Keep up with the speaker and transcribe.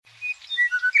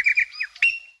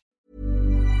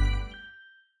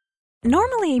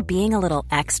Normally, being a little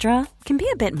extra can be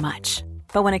a bit much.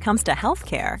 But when it comes to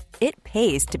healthcare, it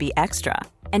pays to be extra.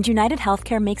 And United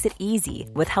Healthcare makes it easy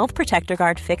with Health Protector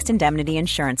Guard fixed indemnity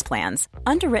insurance plans.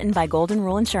 Underwritten by Golden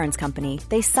Rule Insurance Company,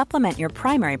 they supplement your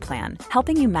primary plan,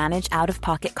 helping you manage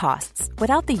out-of-pocket costs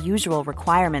without the usual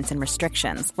requirements and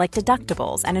restrictions like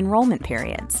deductibles and enrollment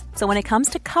periods. So when it comes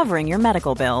to covering your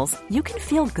medical bills, you can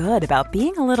feel good about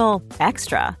being a little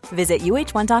extra. Visit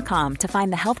uh1.com to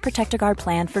find the Health Protector Guard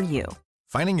plan for you.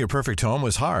 Finding your perfect home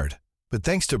was hard, but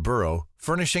thanks to Burrow,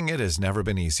 furnishing it has never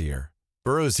been easier.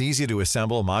 Burrow's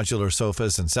easy-to-assemble modular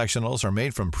sofas and sectionals are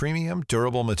made from premium,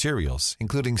 durable materials,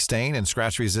 including stain and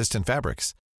scratch-resistant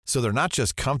fabrics. So they're not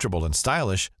just comfortable and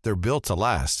stylish, they're built to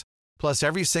last. Plus,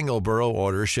 every single Burrow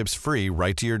order ships free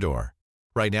right to your door.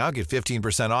 Right now, get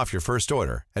 15% off your first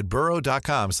order at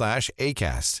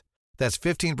burrow.com/ACAST. That's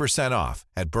 15% off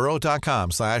at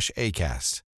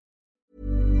burrow.com/ACAST.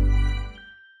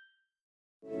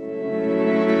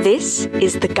 This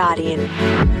is The Guardian.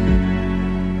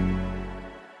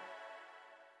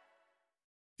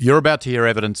 You're about to hear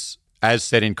evidence as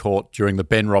said in court during the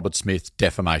Ben Roberts-Smith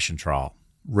defamation trial,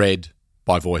 read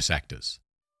by voice actors.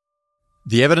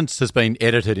 The evidence has been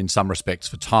edited in some respects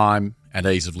for time and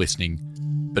ease of listening,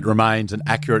 but remains an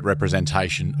accurate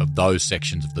representation of those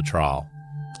sections of the trial.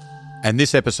 And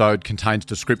this episode contains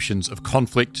descriptions of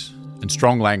conflict and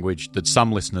strong language that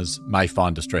some listeners may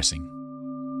find distressing.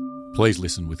 Please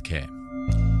listen with care.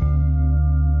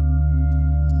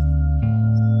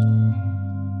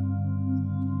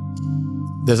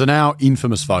 There's a now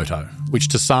infamous photo, which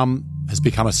to some has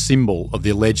become a symbol of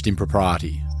the alleged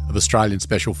impropriety of Australian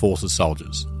Special Forces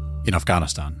soldiers in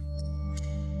Afghanistan.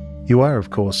 You are,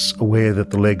 of course, aware that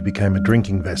the leg became a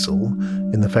drinking vessel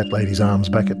in the fat lady's arms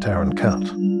back at Taran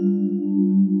Cut.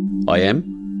 I am.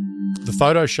 The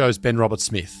photo shows Ben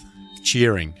Roberts-Smith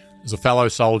cheering as a fellow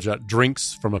soldier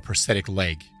drinks from a prosthetic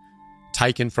leg,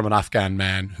 taken from an Afghan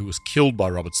man who was killed by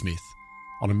Roberts-Smith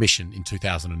on a mission in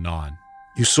 2009.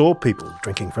 You saw people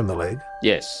drinking from the leg?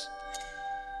 Yes.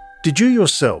 Did you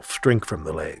yourself drink from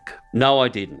the leg? No, I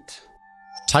didn't.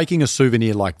 Taking a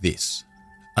souvenir like this,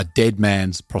 a dead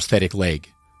man's prosthetic leg,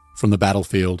 from the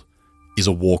battlefield is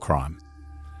a war crime.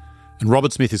 And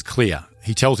Roberts-Smith is clear.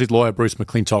 He tells his lawyer Bruce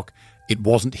McClintock it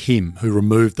wasn't him who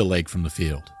removed the leg from the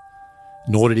field,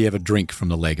 nor did he ever drink from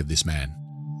the leg of this man.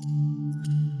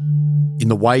 In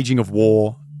the waging of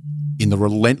war, in the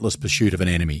relentless pursuit of an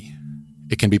enemy,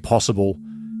 it can be possible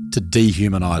to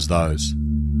dehumanise those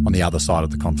on the other side of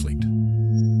the conflict.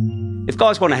 If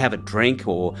guys want to have a drink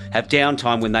or have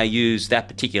downtime when they use that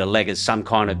particular leg as some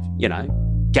kind of,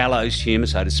 gallows humour,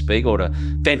 so to speak, or to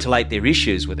ventilate their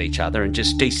issues with each other and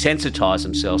just desensitise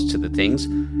themselves to the things,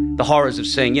 the horrors of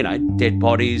seeing, dead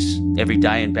bodies every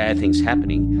day and bad things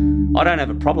happening, I don't have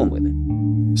a problem with it.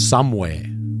 Somewhere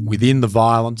within the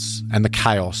violence and the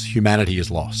chaos, humanity is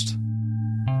lost.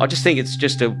 I just think it's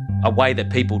just a way that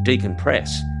people decompress.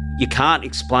 You can't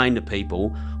explain to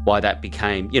people why that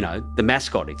became, the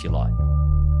mascot, if you like.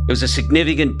 It was a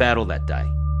significant battle that day.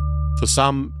 For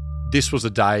some, this was a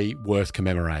day worth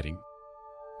commemorating,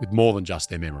 with more than just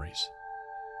their memories.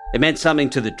 It meant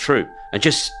something to the troop, and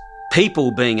just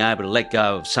people being able to let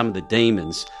go of some of the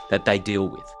demons that they deal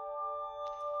with.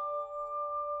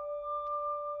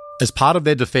 As part of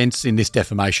their defence in this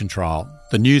defamation trial,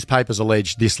 the newspapers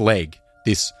alleged this leg,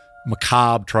 this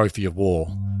macabre trophy of war,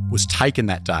 was taken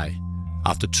that day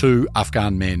after 2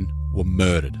 Afghan men were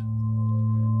murdered.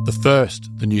 The first,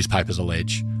 the newspapers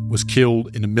allege, was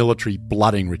killed in a military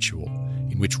blooding ritual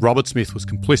in which Roberts-Smith was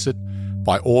complicit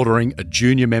by ordering a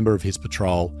junior member of his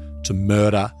patrol to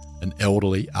murder an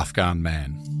elderly Afghan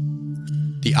man.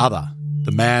 The other,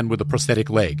 the man with the prosthetic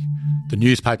leg, the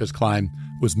newspapers claim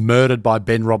was murdered by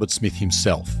Ben Roberts-Smith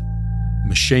himself,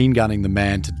 machine gunning the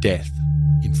man to death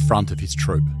in front of his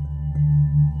troop.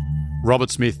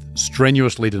 Roberts-Smith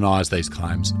strenuously denies these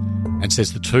claims and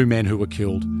says the 2 men who were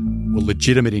killed were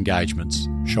legitimate engagements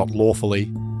shot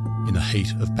lawfully in the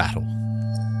heat of battle.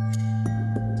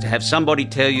 To have somebody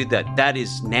tell you that that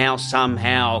is now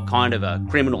somehow kind of a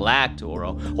criminal act or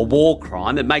a war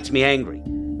crime, it makes me angry.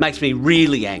 It makes me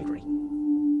really angry.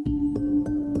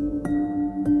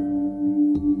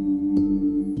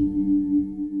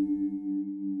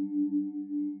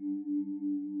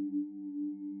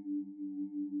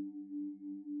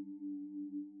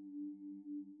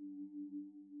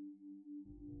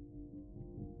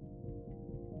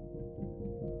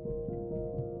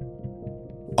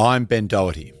 I'm Ben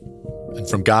Doherty, and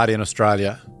from Guardian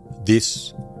Australia,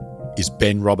 this is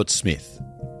Ben Roberts-Smith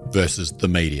versus the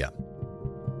media.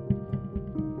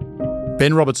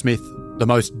 Ben Roberts-Smith, the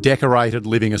most decorated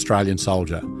living Australian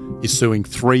soldier, is suing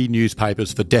 3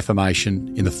 newspapers for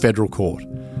defamation in the federal court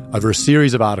over a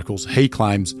series of articles he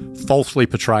claims falsely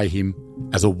portray him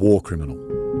as a war criminal,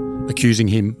 accusing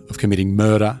him of committing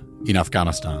murder in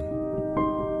Afghanistan.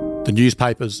 The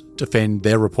newspapers defend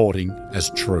their reporting as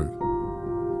true.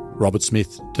 Robert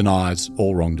Smith denies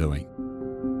all wrongdoing.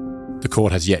 The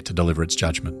court has yet to deliver its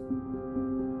judgment.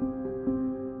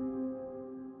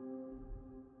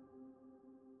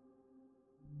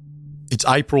 It's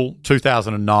April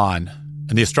 2009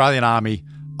 and the Australian Army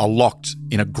are locked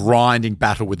in a grinding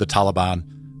battle with the Taliban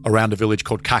around a village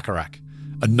called Kakarak,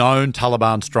 a known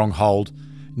Taliban stronghold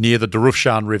near the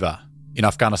Uruzgan River in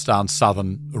Afghanistan's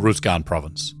southern Uruzgan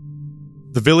province.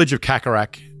 The village of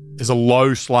Kakarak is a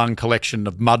low-slung collection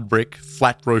of mud brick,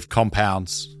 flat-roofed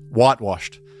compounds,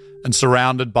 whitewashed and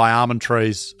surrounded by almond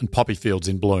trees and poppy fields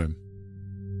in bloom.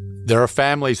 There are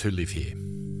families who live here,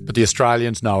 but the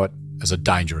Australians know it as a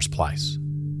dangerous place.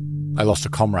 They lost a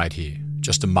comrade here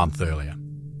just a month earlier.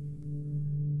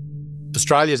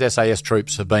 Australia's SAS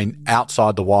troops have been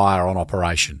outside the wire on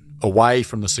operation, away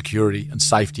from the security and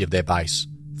safety of their base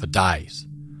for days.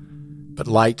 But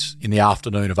late in the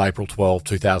afternoon of April 12,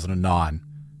 2009,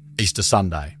 Easter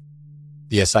Sunday,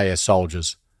 the SAS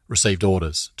soldiers received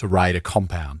orders to raid a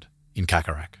compound in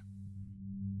Kakarak.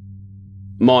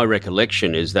 My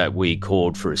recollection is that we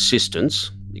called for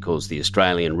assistance because the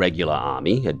Australian Regular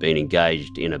Army had been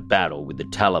engaged in a battle with the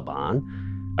Taliban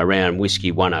around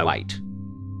Whiskey 108.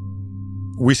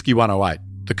 Whiskey 108,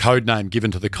 the code name given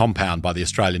to the compound by the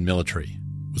Australian military,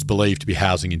 was believed to be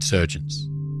housing insurgents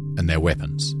and their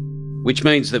weapons. Which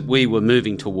means that we were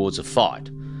moving towards a fight.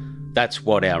 That's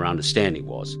what our understanding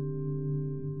was.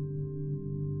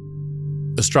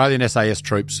 Australian SAS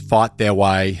troops fight their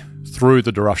way through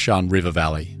the Uruzgan River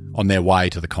Valley on their way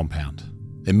to the compound.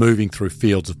 They're moving through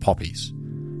fields of poppies,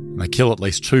 and they kill at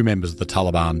least 2 members of the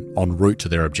Taliban en route to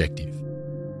their objective.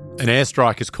 An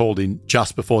airstrike is called in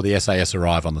just before the SAS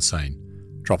arrive on the scene,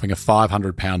 dropping a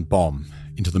 500-pound bomb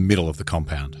into the middle of the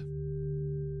compound.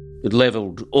 It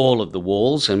levelled all of the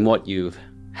walls, and what you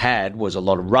had was a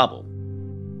lot of rubble.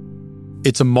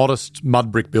 It's a modest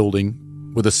mud brick building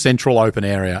with a central open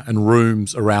area and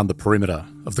rooms around the perimeter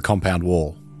of the compound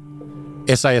wall.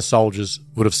 SAS soldiers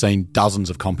would have seen dozens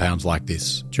of compounds like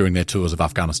this during their tours of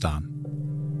Afghanistan.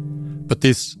 But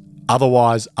this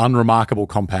otherwise unremarkable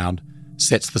compound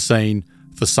sets the scene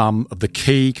for some of the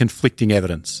key conflicting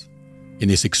evidence in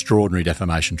this extraordinary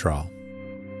defamation trial.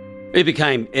 It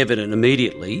became evident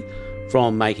immediately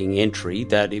from making entry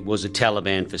that it was a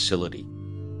Taliban facility.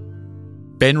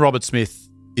 Ben Robert Smith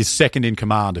is second in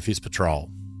command of his patrol.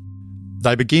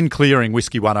 They begin clearing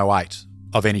Whiskey 108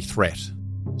 of any threat,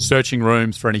 searching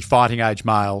rooms for any fighting-age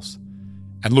males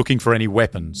and looking for any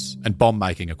weapons and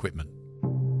bomb-making equipment.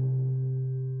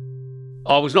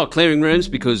 I was not clearing rooms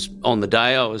because on the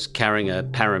day I was carrying a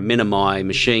Paraminimi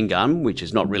machine gun, which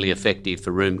is not really effective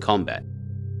for room combat.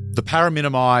 The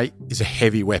Paraminimi is a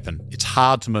heavy weapon. It's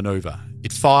hard to manoeuvre.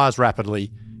 It fires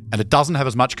rapidly and it doesn't have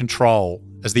as much control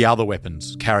as the other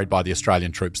weapons carried by the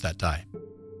Australian troops that day.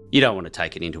 You don't want to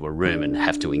take it into a room and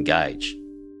have to engage.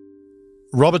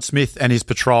 Robert Smith and his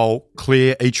patrol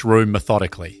clear each room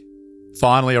methodically,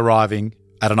 finally arriving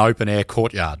at an open-air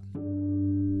courtyard.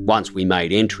 Once we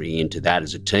made entry into that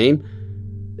as a team,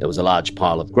 there was a large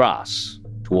pile of grass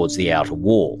towards the outer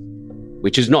wall,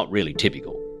 which is not really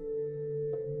typical.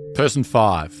 Person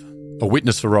 5, a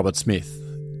witness for Robert Smith,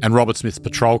 and Robert Smith's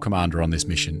patrol commander on this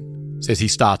mission, says he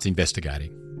starts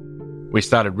investigating. We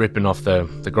started ripping off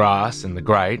the grass and the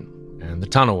grate, and the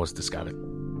tunnel was discovered.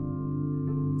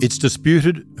 It's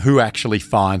disputed who actually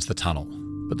finds the tunnel,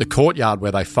 but the courtyard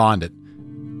where they find it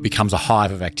becomes a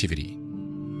hive of activity.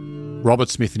 Robert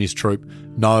Smith and his troop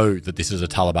know that this is a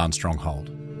Taliban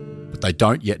stronghold, but they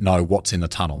don't yet know what's in the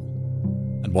tunnel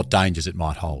and what dangers it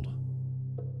might hold.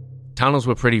 Tunnels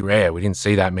were pretty rare. We didn't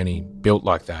see that many built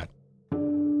like that.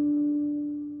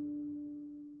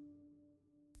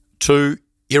 2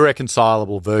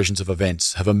 irreconcilable versions of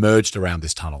events have emerged around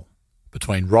this tunnel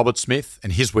between Robert Smith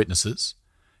and his witnesses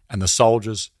and the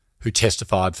soldiers who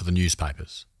testified for the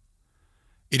newspapers.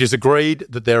 It is agreed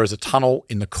that there is a tunnel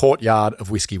in the courtyard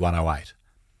of Whiskey 108,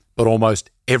 but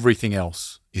almost everything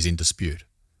else is in dispute.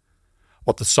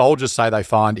 What the soldiers say they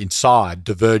find inside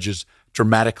diverges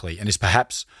dramatically and is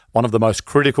perhaps one of the most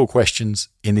critical questions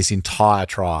in this entire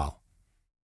trial.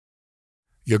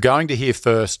 You're going to hear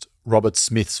first Robert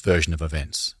Smith's version of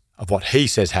events, of what he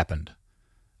says happened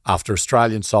after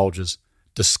Australian soldiers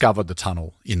discovered the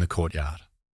tunnel in the courtyard.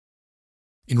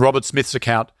 In Robert Smith's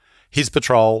account, his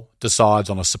patrol decides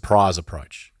on a surprise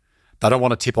approach. They don't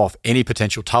want to tip off any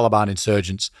potential Taliban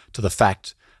insurgents to the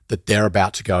fact that they're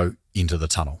about to go into the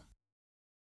tunnel.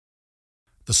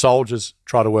 The soldiers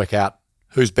try to work out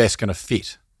who's best going to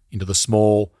fit into the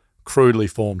small, crudely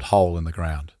formed hole in the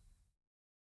ground.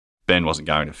 Ben wasn't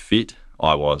going to fit,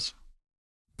 I was.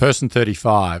 Person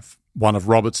 35, one of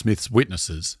Robert Smith's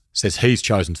witnesses, says he's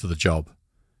chosen for the job,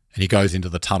 and he goes into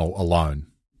the tunnel alone.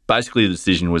 Basically, the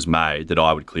decision was made that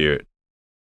I would clear it.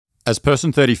 As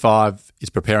person 35 is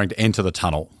preparing to enter the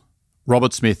tunnel,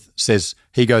 Robert Smith says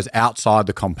he goes outside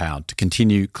the compound to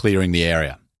continue clearing the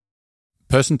area.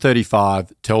 Person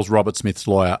 35 tells Robert Smith's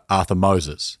lawyer, Arthur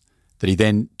Moses, that he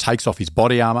then takes off his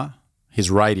body armour,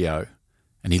 his radio,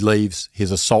 and he leaves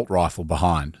his assault rifle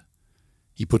behind.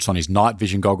 He puts on his night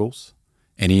vision goggles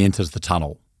and he enters the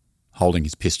tunnel, holding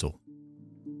his pistol.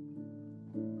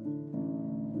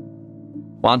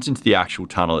 Once into the actual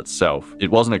tunnel itself,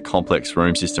 it wasn't a complex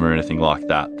room system or anything like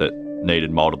that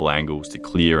needed multiple angles to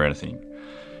clear anything.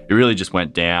 It really just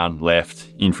went down,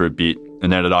 left, in for a bit,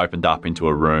 and then it opened up into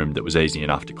a room that was easy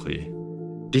enough to clear.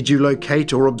 Did you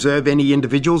locate or observe any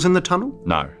individuals in the tunnel?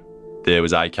 No. There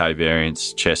was AK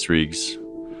variants, chest rigs,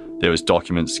 there was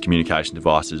documents, communication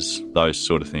devices, those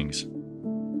sort of things.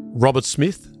 Robert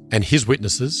Smith and his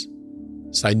witnesses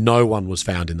say no one was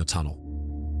found in the tunnel.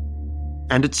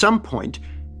 And at some point,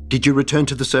 did you return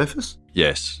to the surface?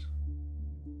 Yes.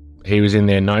 He was in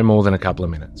there no more than a couple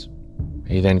of minutes.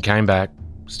 He then came back,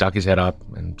 stuck his head up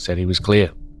and said he was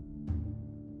clear.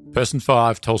 Person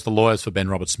 5 tells the lawyers for Ben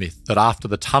Robert Smith that after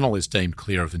the tunnel is deemed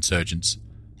clear of insurgents,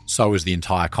 so is the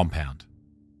entire compound.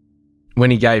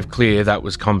 When he gave clear, that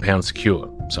was compound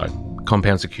secure. So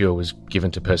compound secure was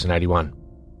given to person 81.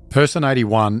 Person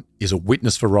 81 is a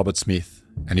witness for Robert Smith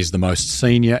and is the most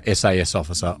senior SAS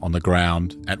officer on the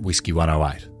ground at Whiskey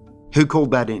 108. Who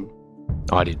called that in?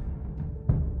 I did.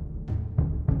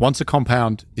 Once a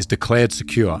compound is declared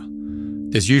secure,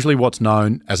 there's usually what's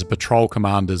known as a patrol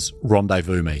commander's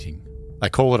rendezvous meeting. They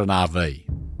call it an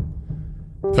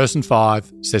RV. Person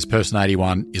 5 says person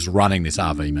 81 is running this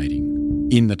RV meeting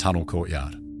in the tunnel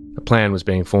courtyard. A plan was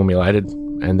being formulated,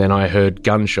 and then I heard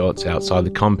gunshots outside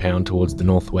the compound towards the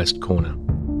northwest corner.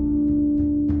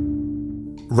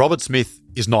 Robert Smith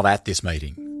is not at this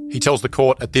meeting. He tells the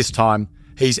court at this time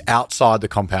he's outside the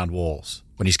compound walls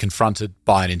when he's confronted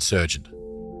by an insurgent.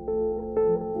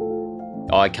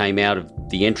 I came out of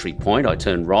the entry point, I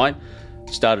turned right,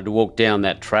 started to walk down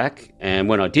that track, and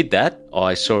when I did that,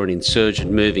 I saw an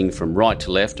insurgent moving from right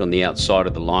to left on the outside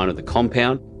of the line of the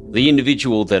compound. The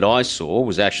individual that I saw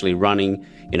was actually running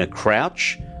in a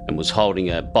crouch and was holding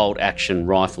a bolt-action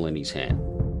rifle in his hand.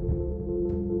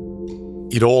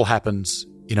 It all happens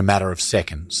in a matter of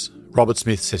seconds. Robert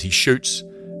Smith says he shoots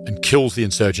and kills the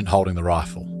insurgent holding the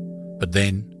rifle, but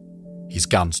then his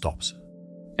gun stops.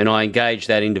 And I engaged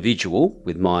that individual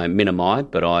with my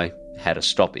minimi, but I had a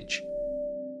stoppage.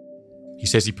 He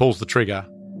says he pulls the trigger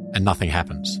and nothing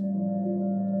happens.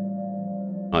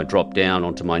 I dropped down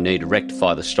onto my knee to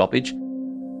rectify the stoppage.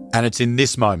 And it's in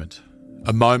this moment,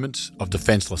 a moment of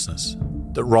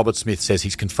defencelessness, that Robert Smith says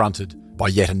he's confronted by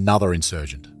yet another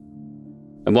insurgent.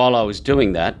 And while I was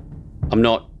doing that, I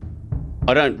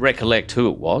don't recollect who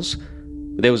it was,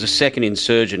 but there was a second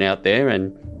insurgent out there,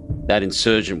 and that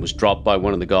insurgent was dropped by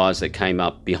one of the guys that came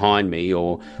up behind me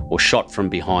or shot from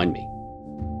behind me.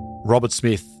 Robert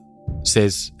Smith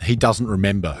says he doesn't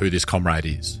remember who this comrade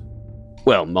is.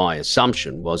 Well, my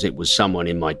assumption was it was someone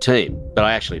in my team, but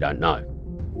I actually don't know.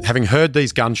 Having heard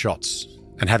these gunshots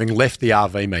and having left the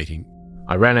RV meeting,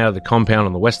 I ran out of the compound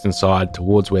on the western side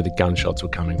towards where the gunshots were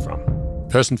coming from.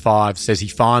 Person 5 says he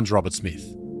finds Robert Smith,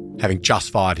 having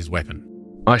just fired his weapon.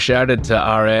 I shouted to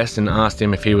RS and asked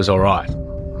him if he was all right.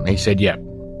 He said yep.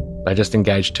 They just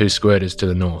engaged 2 squirters to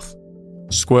the north.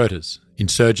 Squirters,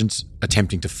 insurgents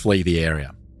attempting to flee the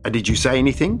area. Did you say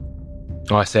anything?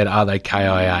 I said, are they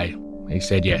KIA? He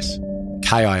said yes.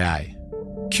 KIA,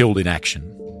 killed in action.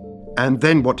 And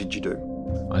then what did you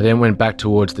do? I then went back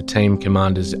towards the team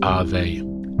commander's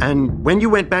RV. And when you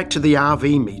went back to the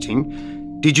RV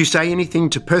meeting, did you say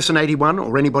anything to person 81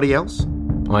 or anybody else?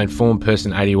 I informed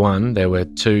person 81 there were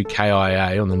 2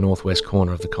 KIA on the northwest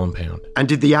corner of the compound. And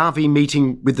did the RV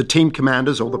meeting with the team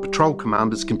commanders or the patrol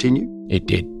commanders continue? It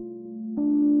did.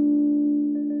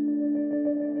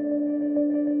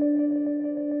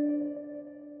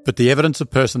 But the evidence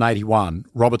of person 81,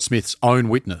 Robert Smith's own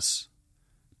witness,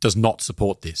 does not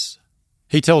support this.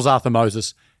 He tells Arthur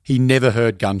Moses he never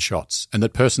heard gunshots and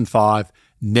that person 5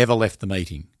 never left the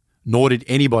meeting, nor did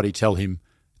anybody tell him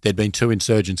there'd been 2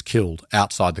 insurgents killed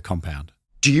outside the compound.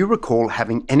 Do you recall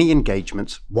having any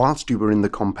engagements whilst you were in the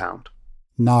compound?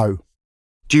 No.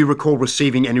 Do you recall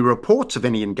receiving any reports of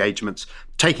any engagements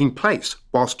taking place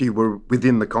whilst you were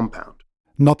within the compound?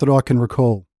 Not that I can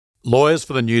recall. Lawyers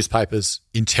for the newspapers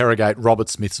interrogate Robert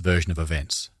Smith's version of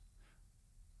events.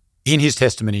 In his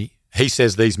testimony, he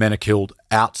says these men are killed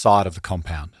outside of the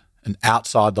compound and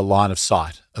outside the line of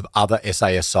sight of other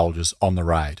SAS soldiers on the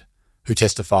raid, who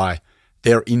testify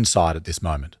they're inside at this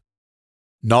moment.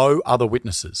 No other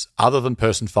witnesses other than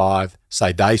Person 5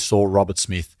 say they saw Robert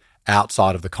Smith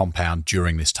outside of the compound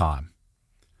during this time.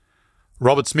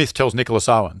 Robert Smith tells Nicholas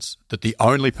Owens that the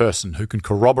only person who can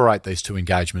corroborate these two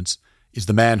engagements is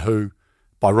the man who,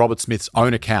 by Robert Smith's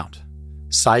own account,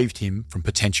 saved him from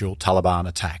potential Taliban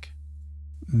attack.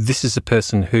 This is a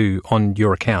person who, on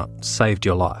your account, saved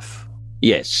your life?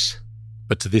 Yes.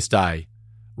 But to this day,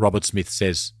 Robert Smith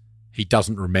says he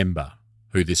doesn't remember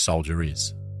who this soldier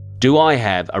is. Do I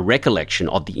have a recollection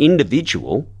of the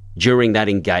individual during that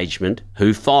engagement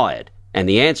who fired? And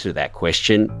the answer to that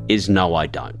question is no, I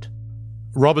don't.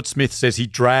 Robert Smith says he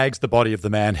drags the body of the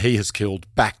man he has killed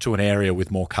back to an area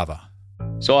with more cover.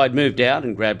 So I'd moved out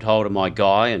and grabbed hold of my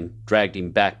guy and dragged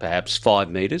him back perhaps 5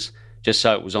 metres, just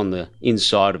so it was on the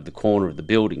inside of the corner of the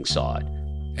building side.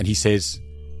 And he says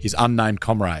his unnamed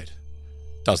comrade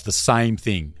does the same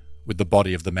thing with the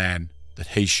body of the man that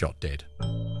he shot dead.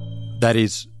 That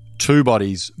is, 2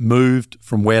 bodies moved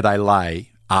from where they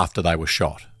lay after they were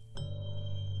shot.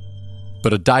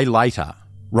 But a day later,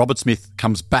 Robert Smith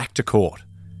comes back to court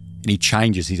and he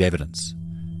changes his evidence.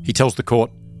 He tells the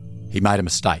court he made a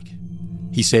mistake.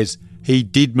 He says he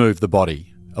did move the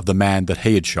body of the man that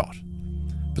he had shot,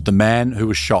 but the man who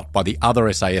was shot by the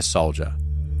other SAS soldier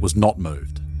was not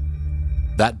moved.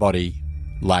 That body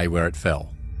lay where it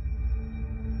fell.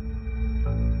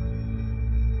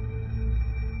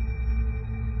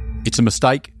 It's a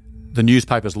mistake the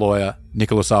newspaper's lawyer,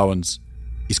 Nicholas Owens,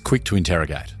 is quick to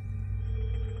interrogate.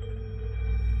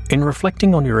 In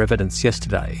reflecting on your evidence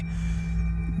yesterday,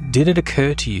 did it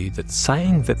occur to you that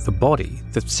saying that the body,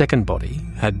 the second body,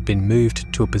 had been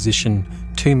moved to a position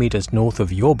 2 metres north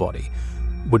of your body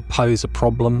would pose a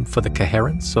problem for the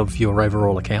coherence of your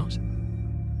overall account?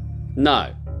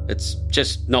 No, it's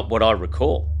just not what I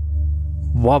recall.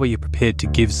 Why were you prepared to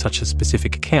give such a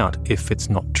specific account if it's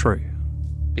not true?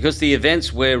 Because the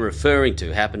events we're referring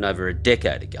to happened over a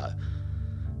decade ago.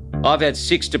 I've had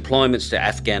 6 deployments to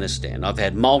Afghanistan. I've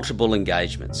had multiple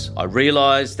engagements. I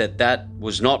realised that that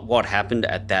was not what happened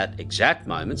at that exact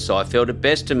moment, so I felt it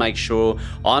best to make sure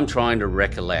I'm trying to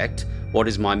recollect what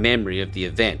is my memory of the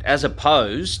event, as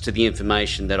opposed to the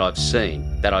information that I've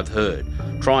seen, that I've heard,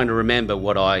 trying to remember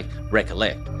what I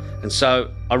recollect. And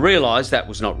so I realised that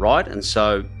was not right, and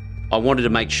so I wanted to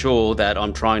make sure that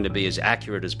I'm trying to be as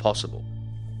accurate as possible.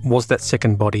 Was that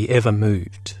second body ever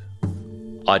moved?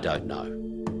 I don't know.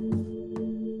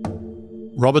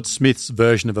 Robert Smith's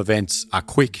version of events are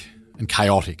quick and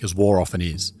chaotic, as war often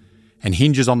is, and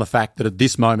hinges on the fact that at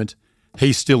this moment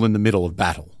he's still in the middle of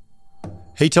battle.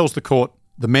 He tells the court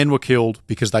the men were killed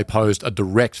because they posed a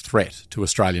direct threat to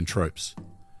Australian troops.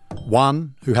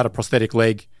 One, who had a prosthetic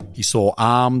leg, he saw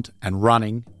armed and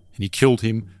running, and he killed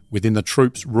him within the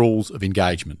troops' rules of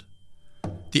engagement.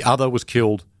 The other was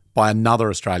killed by another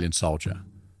Australian soldier,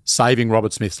 saving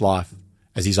Robert Smith's life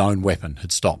as his own weapon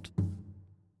had stopped.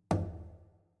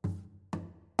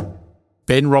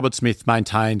 Ben Robert Smith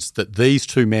maintains that these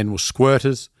 2 men were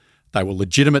squirters, they were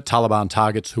legitimate Taliban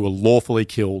targets who were lawfully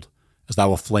killed as they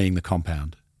were fleeing the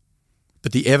compound.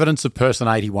 But the evidence of Person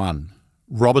 81,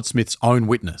 Robert Smith's own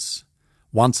witness,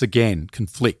 once again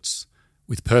conflicts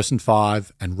with Person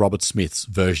 5 and Robert Smith's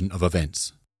version of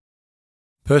events.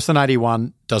 Person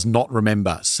 81 does not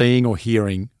remember seeing or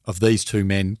hearing of these 2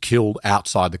 men killed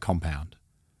outside the compound,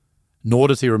 nor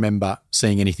does he remember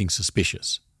seeing anything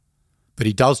suspicious. But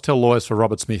he does tell lawyers for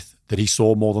Robert Smith that he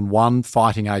saw more than one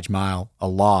fighting-age male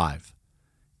alive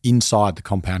inside the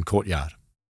compound courtyard.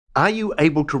 Are you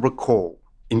able to recall,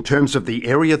 in terms of the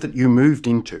area that you moved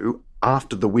into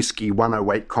after the Whiskey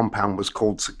 108 compound was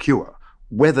called secure,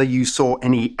 whether you saw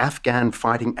any Afghan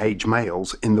fighting-age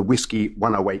males in the Whiskey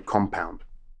 108 compound?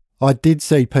 I did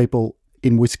see people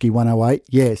in Whiskey 108,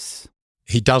 yes.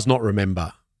 He does not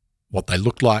remember what they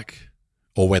looked like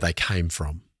or where they came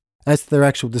from. As to their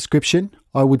actual description,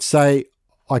 I would say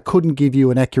I couldn't give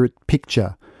you an accurate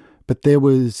picture, but there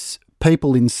was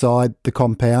people inside the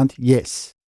compound,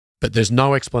 yes. But there's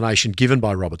no explanation given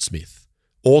by Robert Smith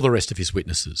or the rest of his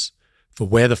witnesses for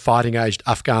where the fighting-aged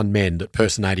Afghan men that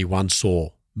Person 81 saw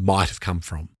might have come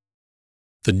from.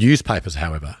 The newspapers,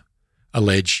 however,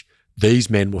 allege these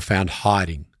men were found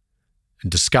hiding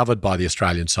and discovered by the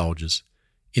Australian soldiers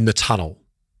in the tunnel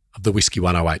of the Whiskey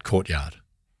 108 courtyard,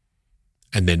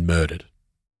 and then murdered.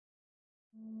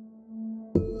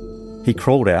 He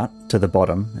crawled out to the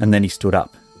bottom and then he stood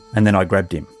up, and then I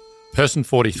grabbed him. Person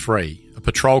 43, a a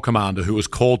patrol commander who was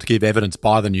called to give evidence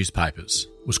by the newspapers,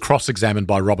 was cross-examined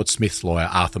by Robert Smith's lawyer,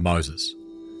 Arthur Moses.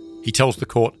 He tells the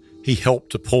court he helped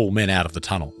to pull men out of the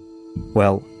tunnel.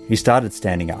 Well, he started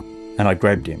standing up, and I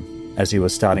grabbed him as he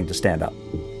was starting to stand up.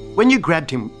 When you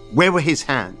grabbed him, where were his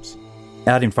hands?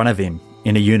 Out in front of him,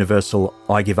 in a universal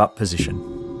I give up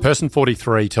position. Person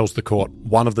 43 tells the court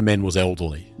one of the men was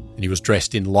elderly, and he was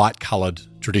dressed in light-coloured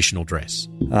traditional dress.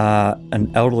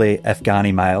 An elderly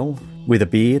Afghani male with a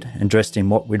beard and dressed in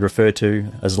what we'd refer to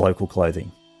as local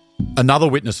clothing. Another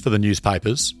witness for the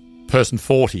newspapers, person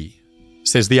 40,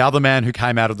 says the other man who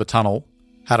came out of the tunnel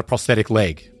had a prosthetic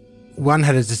leg. One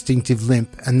had a distinctive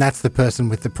limp, and that's the person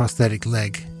with the prosthetic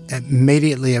leg.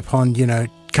 Immediately upon,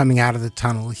 coming out of the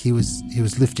tunnel, he was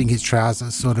lifting his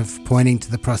trousers, sort of pointing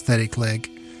to the prosthetic leg,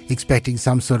 expecting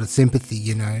some sort of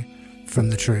sympathy,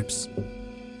 from the troops.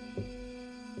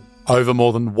 Over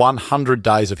more than 100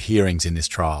 days of hearings in this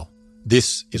trial,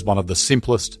 this is one of the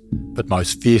simplest but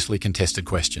most fiercely contested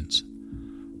questions.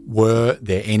 Were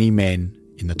there any men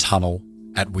in the tunnel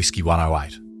at Whiskey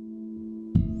 108?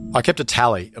 I kept a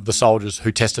tally of the soldiers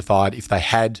who testified if they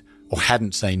had or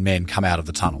hadn't seen men come out of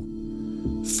the tunnel.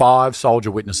 5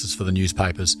 soldier witnesses for the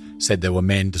newspapers said there were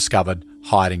men discovered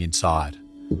hiding inside.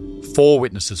 4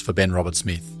 witnesses for Ben Robert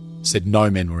Smith said no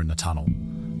men were in the tunnel,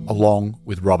 along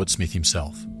with Robert Smith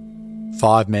himself.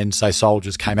 5 men say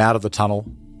soldiers came out of the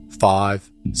tunnel. 5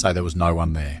 say there was no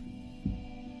one there.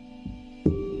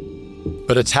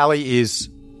 But a tally is,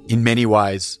 in many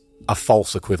ways, a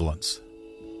false equivalence.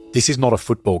 This is not a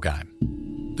football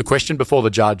game. The question before the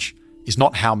judge is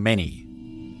not how many,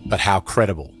 but how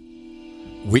credible.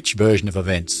 Which version of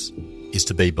events is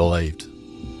to be believed?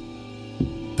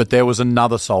 But there was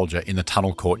another soldier in the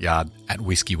tunnel courtyard at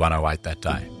Whiskey 108 that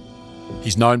day.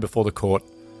 He's known before the court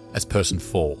as Person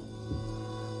 4.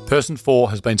 Person 4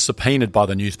 has been subpoenaed by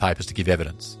the newspapers to give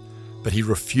evidence, but he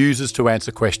refuses to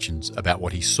answer questions about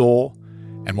what he saw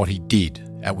and what he did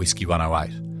at Whiskey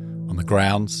 108 on the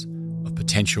grounds of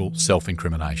potential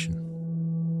self-incrimination.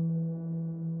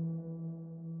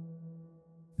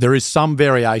 There is some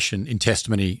variation in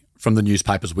testimony from the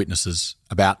newspaper's witnesses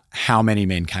about how many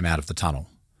men came out of the tunnel,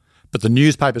 but the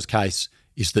newspaper's case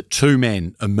is that 2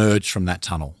 men emerged from that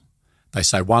tunnel. They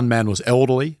say one man was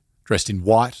elderly, dressed in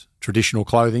white, traditional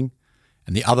clothing,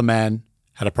 and the other man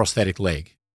had a prosthetic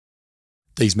leg.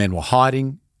 These men were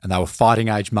hiding, and they were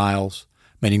fighting-age males,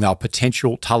 meaning they were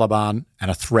potential Taliban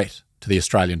and a threat to the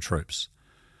Australian troops.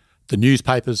 The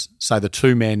newspapers say the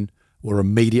 2 men were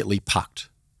immediately pucked.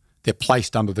 They're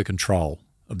placed under the control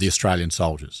of the Australian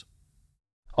soldiers.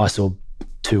 I saw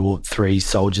 2 or 3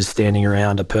 soldiers standing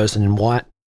around a person in white.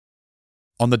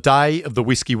 On the day of the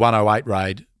Whiskey 108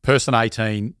 raid, Person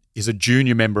 18 is a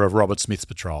junior member of Robert Smith's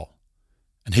patrol,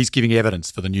 and he's giving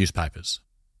evidence for the newspapers.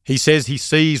 He says he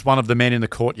sees one of the men in the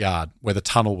courtyard where the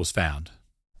tunnel was found.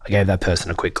 I gave that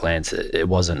person a quick glance. It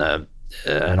wasn't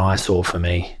an eyesore for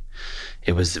me.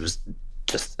 It was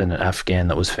just an Afghan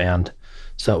that was found,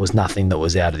 so it was nothing that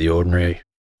was out of the ordinary.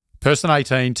 Person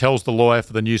 18 tells the lawyer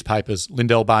for the newspapers,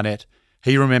 Lyndell Barnett,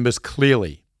 he remembers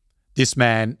clearly this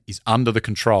man is under the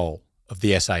control of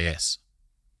the SAS.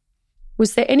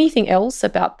 Was there anything else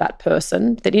about that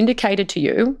person that indicated to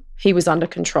you he was under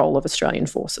control of Australian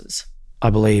forces? I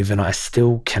believe, and I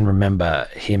still can remember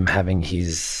him having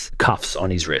his cuffs on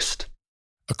his wrist.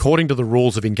 According to the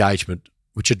rules of engagement,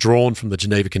 which are drawn from the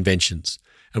Geneva Conventions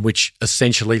and which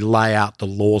essentially lay out the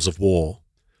laws of war,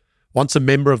 once a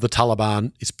member of the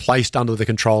Taliban is placed under the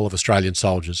control of Australian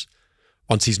soldiers,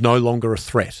 once he's no longer a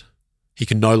threat, he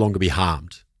can no longer be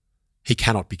harmed. He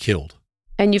cannot be killed.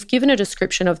 And you've given a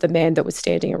description of the man that was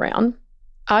standing around.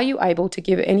 Are you able to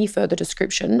give any further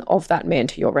description of that man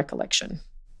to your recollection?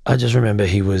 I just remember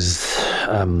he was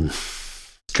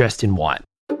dressed in white.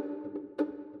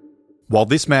 While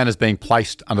this man is being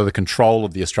placed under the control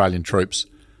of the Australian troops,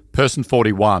 Person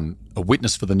 41, a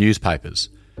witness for the newspapers,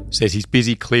 says he's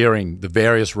busy clearing the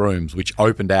various rooms which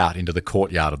opened out into the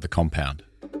courtyard of the compound.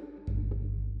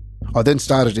 I then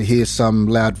started to hear some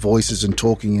loud voices and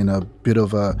talking in a bit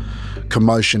of a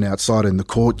commotion outside in the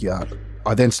courtyard.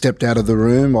 I then stepped out of the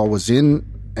room I was in,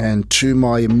 and to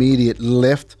my immediate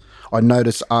left, I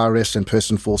noticed RS and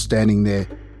Person 4 standing there.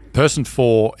 Person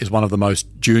 4 is one of the most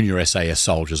junior SAS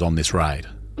soldiers on this raid.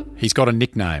 He's got a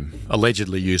nickname,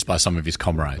 allegedly used by some of his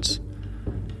comrades.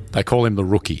 They call him the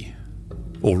Rookie,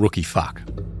 or Rookie Fuck.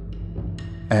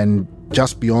 And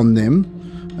just beyond them,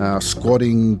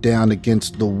 squatting down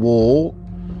against the wall,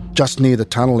 just near the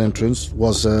tunnel entrance,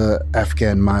 was an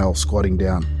Afghan male squatting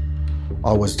down.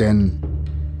 I was then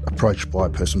approached by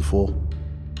Person 4.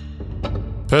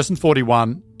 Person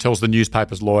 41 tells the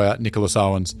newspaper's lawyer, Nicholas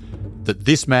Owens, that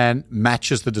this man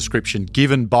matches the description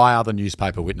given by other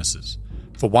newspaper witnesses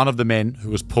for one of the men who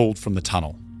was pulled from the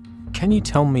tunnel. Can you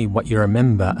tell me what you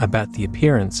remember about the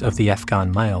appearance of the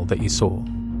Afghan male that you saw?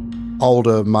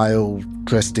 Older male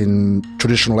dressed in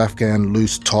traditional Afghan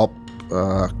loose top,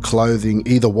 clothing,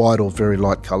 either white or very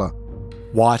light colour.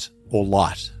 White or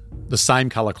light. The same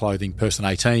colour clothing person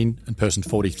 18 and person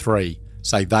 43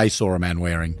 say they saw a man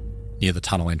wearing near the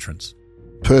tunnel entrance.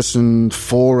 Person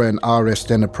 4 and RS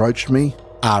then approached me.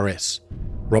 RS,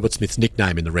 Robert Smith's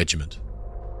nickname in the regiment.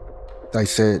 They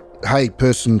said, "Hey,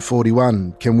 person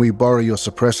 41, can we borrow your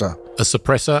suppressor?" A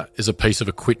suppressor is a piece of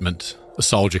equipment a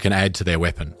soldier can add to their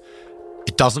weapon.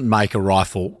 It doesn't make a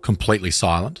rifle completely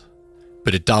silent,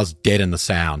 but it does deaden the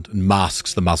sound and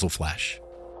masks the muzzle flash.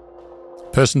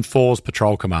 Person 4's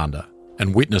patrol commander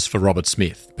and witness for Robert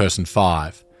Smith, person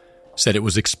 5, said it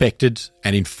was expected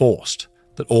and enforced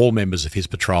that all members of his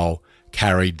patrol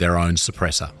carried their own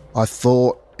suppressor. I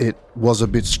thought it was a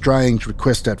bit strange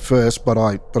request at first, but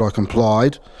I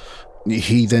complied.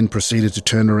 He then proceeded to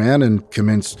turn around and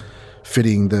commence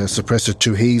fitting the suppressor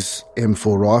to his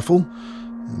M4 rifle.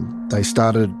 They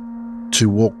started to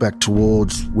walk back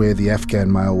towards where the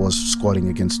Afghan male was squatting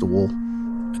against the wall.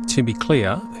 To be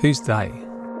clear, who's they?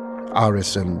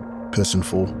 RS and person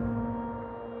 4.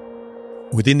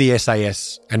 Within the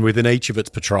SAS and within each of its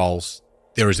patrols,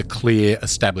 there is a clear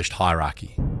established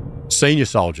hierarchy. Senior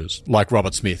soldiers, like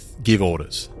Robert Smith, give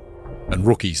orders, and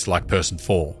rookies, like person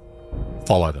 4,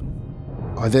 follow them.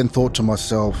 I then thought to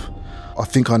myself, I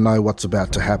think I know what's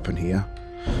about to happen here.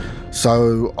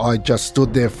 So I just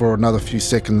stood there for another few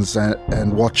seconds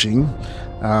and watching.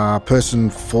 Person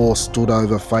 4 stood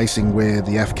over facing where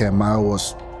the Afghan male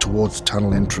was towards the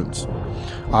tunnel entrance.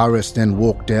 RS then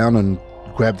walked down and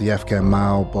grabbed the Afghan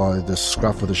male by the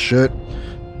scruff of the shirt,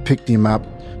 picked him up,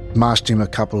 marched him a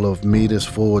couple of metres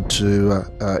forward to,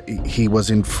 he was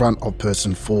in front of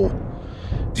person 4.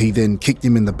 He then kicked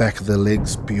him in the back of the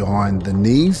legs behind the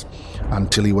knees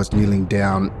until he was kneeling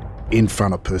down in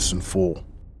front of person 4.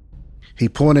 He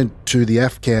pointed to the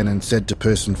Afghan and said to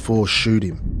person 4, "Shoot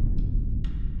him."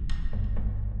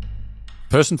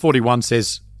 Person 41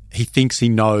 says he thinks he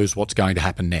knows what's going to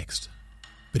happen next,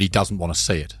 but he doesn't want to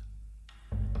see it.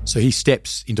 So he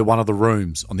steps into one of the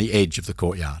rooms on the edge of the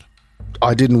courtyard.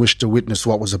 I didn't wish to witness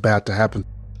what was about to happen.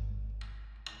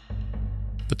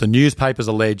 But the newspapers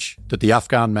allege that the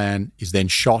Afghan man is then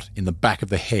shot in the back of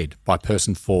the head by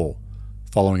person 4,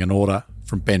 following an order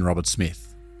from Ben Robert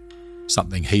Smith,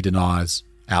 something he denies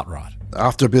outright.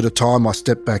 After a bit of time, I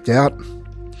stepped back out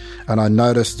and I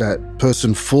noticed that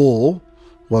person 4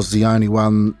 was the only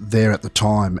one there at the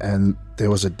time, and there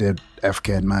was a dead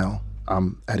Afghan male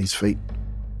at his feet.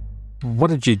 What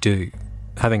did you do,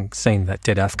 having seen that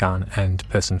dead Afghan and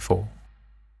person 4?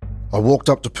 I walked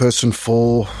up to person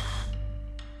 4.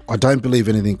 I don't believe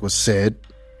anything was said.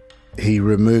 He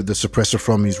removed the suppressor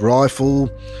from his rifle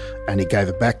and he gave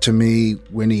it back to me.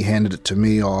 When he handed it to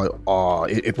me,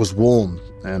 it was warm,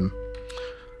 and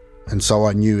so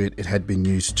I knew it had been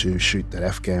used to shoot that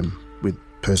Afghan with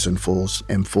person 4's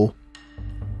M4.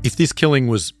 If this killing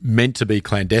was meant to be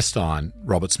clandestine,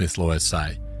 Robert Smith's lawyers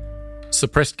say,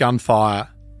 suppressed gunfire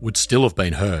would still have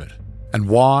been heard. And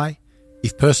why,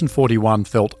 if person 41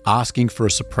 felt asking for a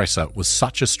suppressor was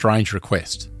such a strange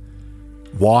request,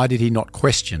 why did he not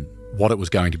question what it was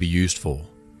going to be used for?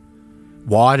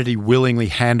 Why did he willingly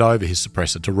hand over his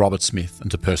suppressor to Robert Smith and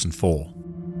to person 4?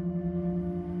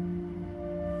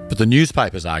 But the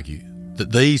newspapers argue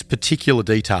that these particular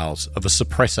details of a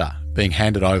suppressor being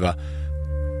handed over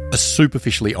are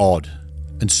superficially odd,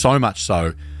 and so much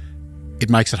so, it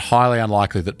makes it highly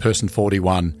unlikely that person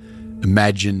 41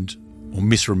 imagined or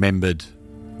misremembered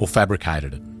or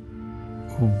fabricated it.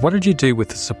 What did you do with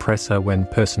the suppressor when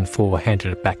person 4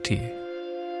 handed it back to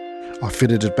you? I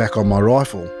fitted it back on my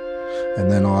rifle,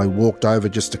 and then I walked over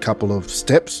just a couple of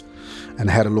steps and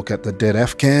had a look at the dead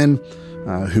Afghan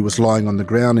who was lying on the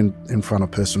ground in front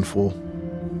of person 4.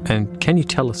 And can you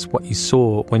tell us what you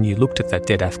saw when you looked at that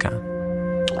dead Afghan?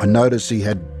 I noticed he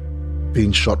had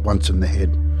been shot once in the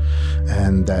head,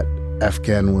 and that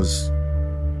Afghan was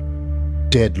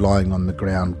dead, lying on the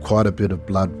ground, quite a bit of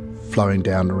blood flowing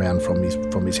down around from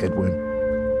his head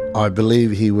wound. I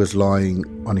believe he was lying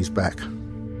on his back.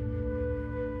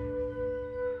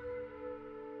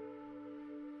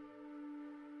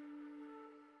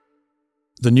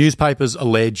 The newspapers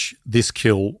allege this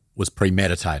kill was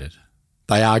premeditated.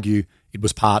 They argue it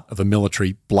was part of a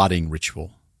military blooding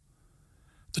ritual.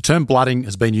 The term blooding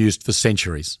has been used for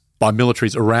centuries by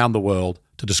militaries around the world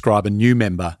to describe a new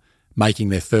member making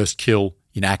their first kill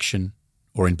in action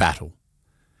or in battle.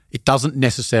 It doesn't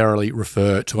necessarily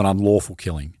refer to an unlawful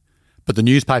killing, But the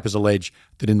newspapers allege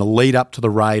that in the lead up to the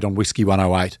raid on Whiskey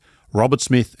 108, Robert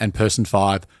Smith and Person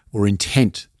 5 were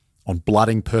intent on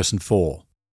blooding Person 4,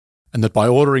 and that by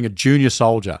ordering a junior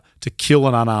soldier to kill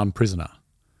an unarmed prisoner,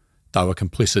 they were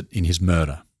complicit in his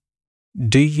murder.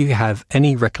 Do you have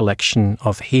any recollection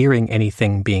of hearing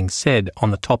anything being said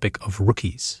on the topic of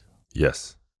rookies?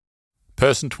 Yes.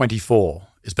 Person 24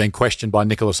 is being questioned by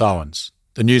Nicholas Owens,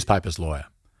 the newspaper's lawyer,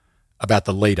 about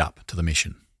the lead-up to the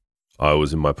mission. I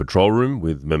was in my patrol room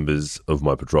with members of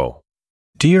my patrol.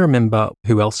 Do you remember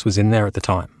who else was in there at the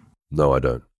time? No, I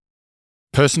don't.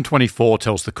 Person 24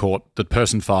 tells the court that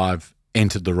Person 5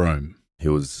 entered the room. He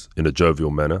was in a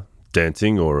jovial manner,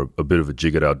 dancing or a bit of a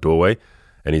jig at our doorway,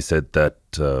 and he said that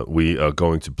we are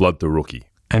going to blood the rookie.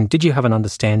 And did you have an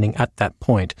understanding at that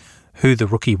point who the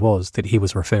rookie was that he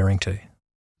was referring to?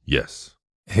 Yes.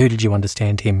 Who did you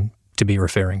understand him to be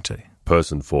referring to?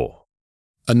 Person 4.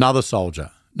 Another soldier,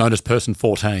 known as Person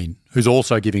 14, who's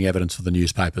also giving evidence for the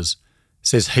newspapers,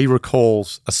 says he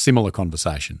recalls a similar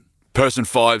conversation. Person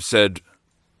 5 said,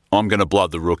 "I'm going to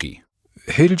blood the rookie."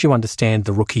 Who did you understand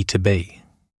the rookie to be?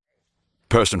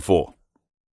 Person 4.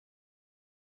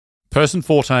 Person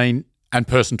 14 and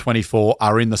Person 24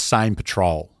 are in the same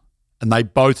patrol, and they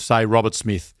both say Robert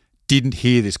Smith didn't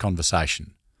hear this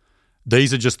conversation.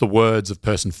 These are just the words of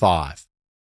Person 5.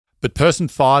 But Person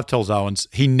 5 tells Owens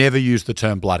he never used the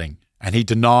term blooding, and he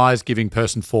denies giving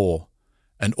Person 4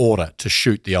 an order to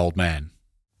shoot the old man.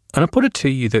 And I put it to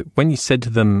you that when you said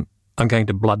to them, "I'm going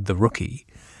to blood the rookie,"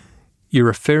 you're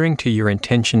referring to your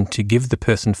intention to give the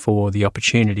Person 4 the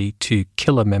opportunity to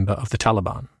kill a member of the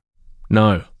Taliban.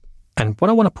 No. And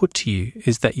what I want to put to you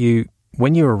is that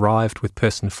when you arrived with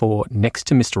Person 4 next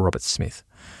to Mr. Robert Smith,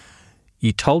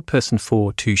 you told Person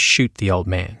 4 to shoot the old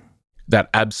man. That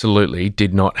absolutely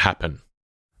did not happen.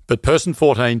 But Person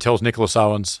 14 tells Nicholas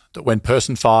Owens that when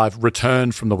Person 5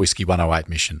 returned from the Whiskey 108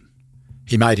 mission,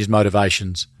 he made his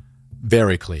motivations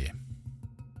very clear.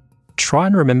 Try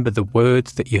and remember the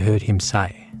words that you heard him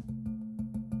say.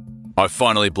 "I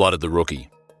finally blooded the rookie."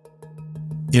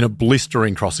 In a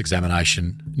blistering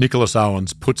cross-examination, Nicholas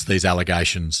Owens puts these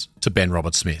allegations to Ben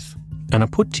Robert Smith. And I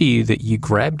put to you that you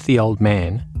grabbed the old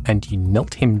man and you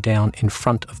knelt him down in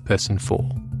front of Person 4.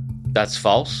 That's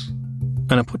false.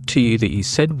 And I put to you that you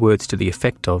said words to the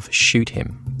effect of "shoot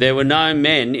him." There were no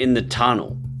men in the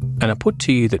tunnel. And I put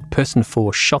to you that Person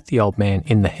 4 shot the old man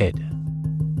in the head.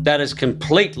 That is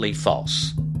completely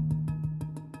false.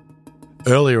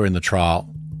 Earlier in the trial,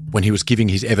 when he was giving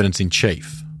his evidence in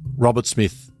chief, Robert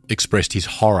Smith expressed his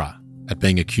horror at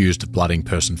being accused of blooding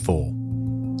Person 4.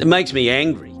 It makes me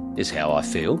angry, is how I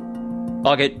feel.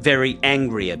 I get very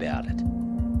angry about it.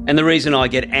 And the reason I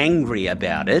get angry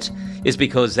about it is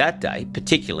because that day,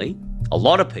 particularly, a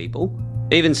lot of people,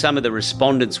 even some of the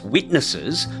respondents'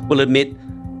 witnesses, will admit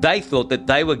they thought that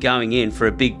they were going in for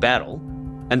a big battle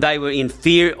and they were in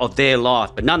fear of their life.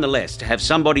 But nonetheless, to have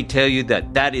somebody tell you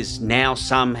that that is now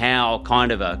somehow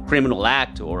kind of a criminal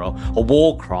act or a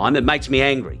war crime, it makes me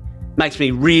angry. It makes me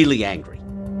really angry.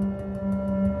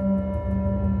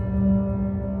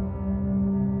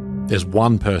 There's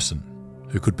one person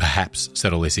who could perhaps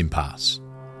settle this impasse,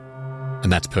 and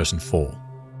that's Person 4.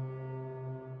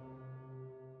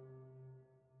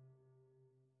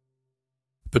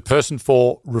 But Person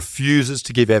 4 refuses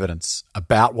to give evidence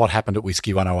about what happened at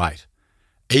Whiskey 108,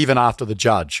 even after the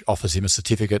judge offers him a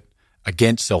certificate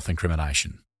against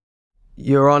self-incrimination.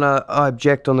 Your Honour, I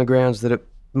object on the grounds that it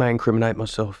may incriminate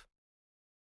myself.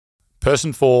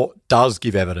 Person 4 does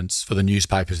give evidence for the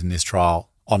newspapers in this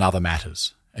trial on other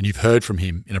matters, and you've heard from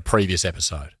him in a previous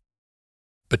episode.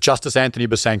 But Justice Anthony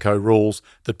Basanko rules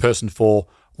that Person 4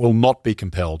 will not be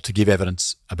compelled to give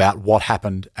evidence about what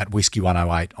happened at Whiskey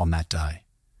 108 on that day.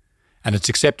 And it's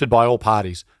accepted by all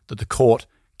parties that the court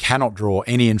cannot draw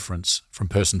any inference from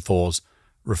Person 4's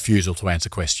refusal to answer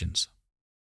questions.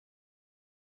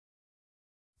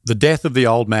 The death of the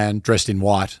old man dressed in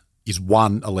white is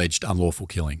one alleged unlawful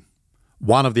killing,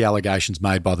 one of the allegations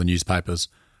made by the newspapers,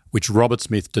 which Robert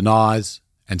Smith denies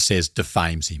and says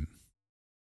defames him.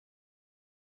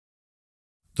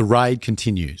 The raid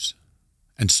continues,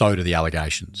 and so do the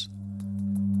allegations.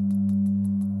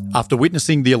 After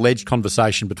witnessing the alleged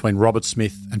conversation between Robert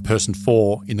Smith and Person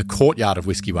 4 in the courtyard of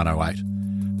Whiskey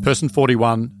 108, Person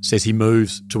 41 says he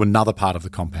moves to another part of the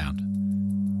compound.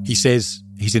 He says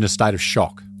he's in a state of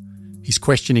shock. He's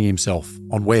questioning himself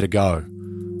on where to go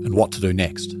and what to do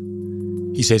next.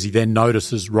 He says he then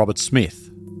notices Robert Smith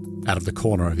out of the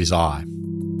corner of his eye.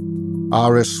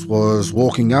 RS was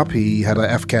walking up. He had an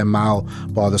Afghan male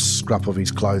by the scruff of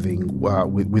his clothing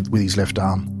with his left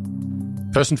arm.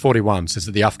 Person 41 says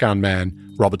that the Afghan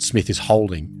man Robert Smith is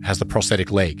holding has the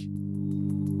prosthetic leg.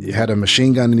 He had a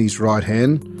machine gun in his right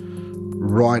hand,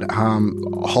 right arm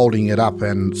holding it up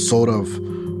and sort of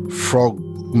frog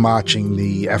marching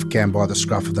the Afghan by the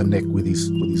scruff of the neck with his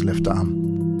left arm.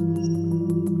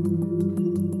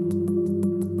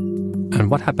 And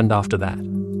what happened after that?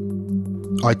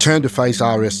 I turned to face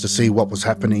RS to see what was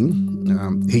happening.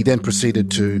 He then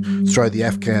proceeded to throw the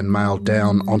Afghan male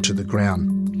down onto the ground.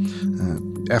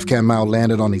 Afghan male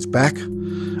landed on his back.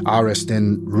 RS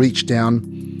then reached down,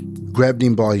 grabbed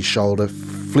him by his shoulder,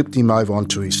 flipped him over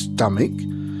onto his stomach,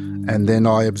 and then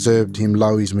I observed him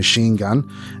lower his machine gun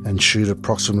and shoot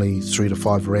approximately 3 to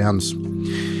 5 rounds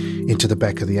into the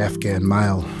back of the Afghan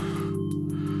male.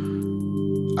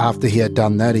 After he had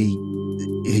done that,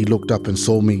 he looked up and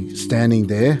saw me standing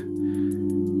there,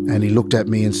 and he looked at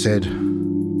me and said,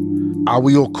 "Are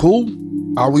we all cool?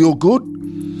 Are we all good?"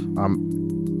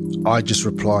 I just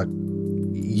replied,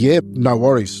 "Yeah, no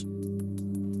worries."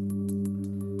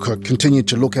 I continued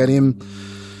to look at him.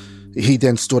 He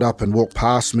then stood up and walked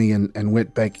past me and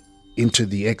went back into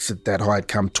the exit that I had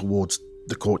come towards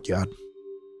the courtyard.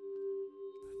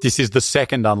 This is the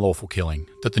second unlawful killing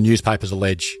that the newspapers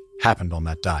allege happened on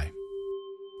that day.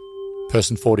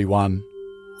 Person 41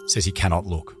 says he cannot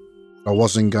look. I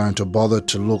wasn't going to bother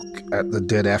to look at the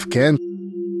dead Afghan.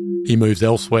 He moves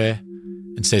elsewhere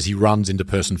and says he runs into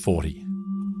person 40.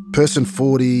 Person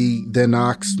 40 then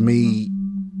asks me,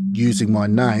 using my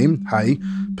name, "Hey,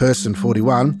 person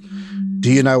 41,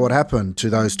 do you know what happened to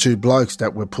those 2 blokes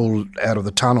that were pulled out of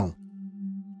the tunnel?"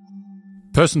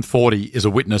 Person 40 is a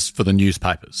witness for the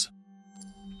newspapers.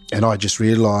 And I just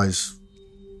realised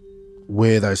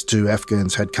where those 2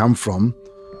 Afghans had come from.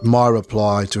 My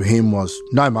reply to him was,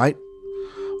 "No, mate,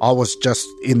 I was just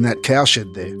in that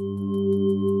cowshed there."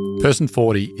 Person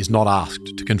 40 is not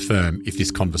asked to confirm if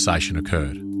this conversation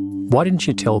occurred. Why didn't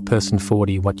you tell person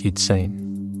 40 what you'd seen?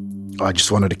 I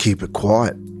just wanted to keep it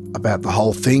quiet about the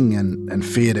whole thing and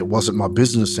feared it wasn't my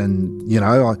business. And,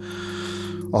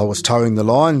 I was towing the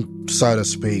line, so to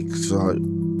speak. So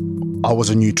I was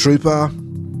a new trooper.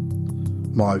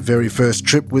 My very first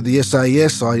trip with the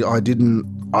SAS,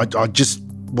 I just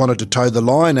wanted to toe the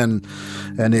line, and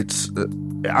it's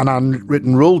an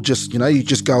unwritten rule, you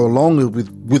just go along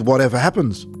with whatever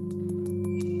happens.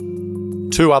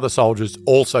 2 other soldiers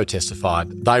also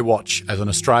testified they watch as an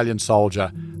Australian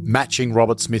soldier matching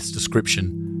Robert Smith's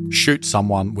description shoot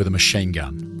someone with a machine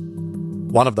gun.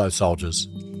 One of those soldiers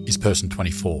is person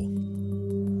 24.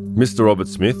 Mr. Robert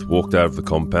Smith walked out of the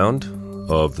compound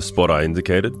of the spot I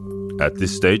indicated. At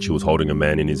this stage, he was holding a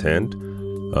man in his hand.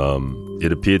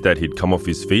 It appeared that he'd come off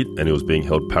his feet and he was being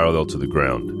held parallel to the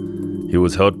ground. He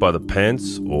was held by the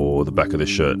pants or the back of the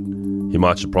shirt. He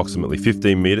marched approximately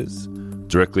 15 metres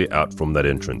directly out from that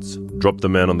entrance, dropped the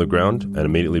man on the ground and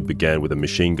immediately began with a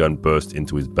machine gun burst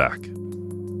into his back.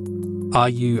 Are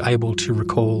you able to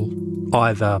recall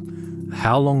either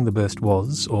how long the burst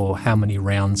was or how many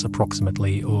rounds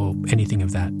approximately or anything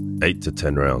of that? 8 to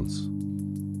 10 rounds.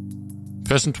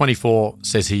 Person 24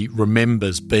 says he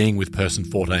remembers being with person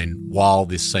 14 while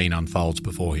this scene unfolds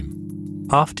before him.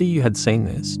 After you had seen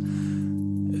this,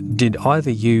 did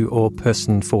either you or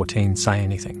person 14 say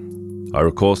anything? I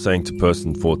recall saying to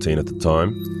person 14 at the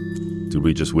time, "Did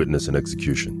we just witness an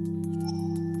execution?"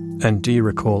 And do you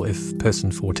recall if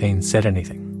person 14 said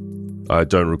anything? I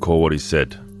don't recall what he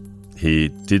said. He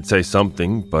did say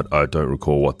something, but I don't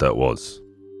recall what that was.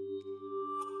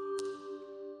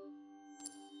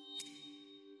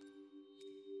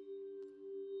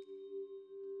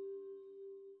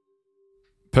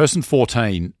 Person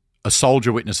 14, a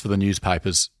soldier witness for the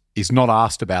newspapers, is not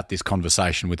asked about this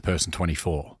conversation with person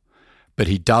 24, but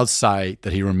he does say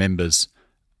that he remembers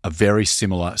a very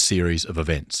similar series of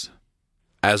events.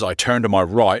 As I turned to my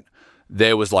right,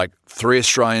 there was like 3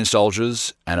 Australian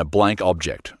soldiers and a blank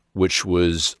object, which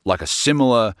was like a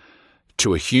similar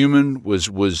to a human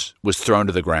was thrown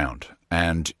to the ground,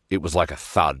 and it was like a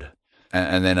thud.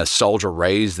 And then a soldier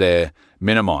raised their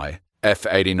Minimi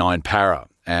F-89 Para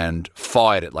and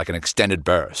fired it like an extended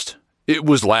burst. It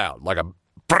was loud, like a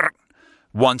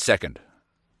 1 second,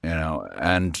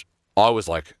 and I was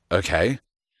like, okay.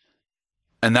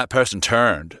 And that person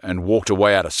turned and walked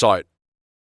away out of sight.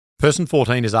 Person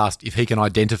 14 is asked if he can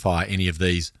identify any of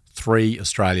these 3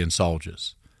 Australian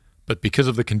soldiers, but because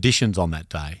of the conditions on that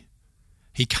day,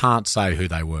 he can't say who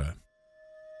they were.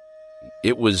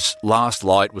 It was last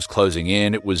light was closing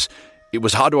in. It was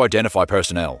hard to identify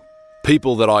personnel,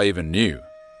 people that I even knew,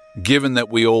 given that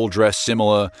we all dress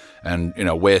similar and,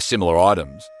 wear similar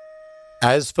items.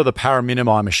 As for the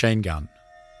Paraminimi machine gun,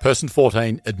 person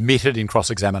 14 admitted in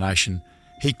cross-examination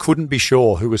he couldn't be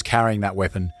sure who was carrying that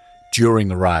weapon during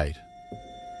the raid.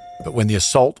 But when the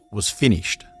assault was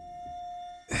finished,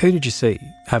 Who did you see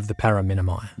have the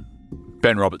paraminimi?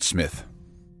 Ben Robert Smith.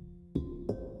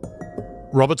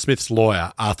 Robert Smith's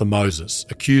lawyer, Arthur Moses,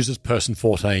 accuses person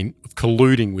 14 of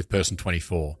colluding with person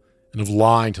 24 and of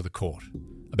lying to the court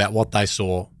about what they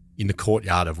saw in the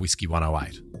courtyard of Whiskey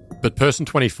 108. But person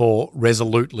 24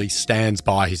 resolutely stands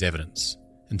by his evidence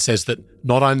and says that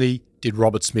not only did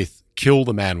Robert Smith kill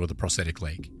the man with the prosthetic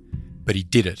leg, but he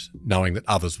did it knowing that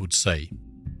others would see.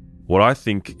 What I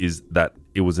think is that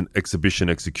it was an exhibition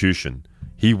execution.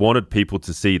 He wanted people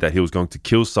to see that he was going to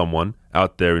kill someone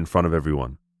out there in front of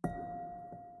everyone.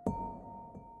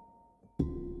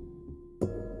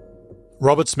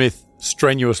 Robert Smith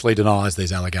strenuously denies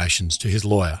these allegations to his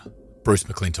lawyer, Bruce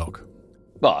McClintock.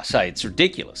 Well, I say it's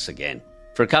ridiculous again,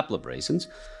 for a couple of reasons.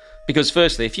 Because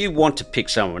firstly, if you want to pick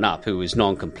someone up who is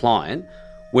non-compliant,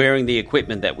 wearing the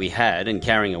equipment that we had and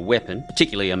carrying a weapon,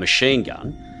 particularly a machine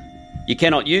gun, you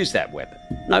cannot use that weapon.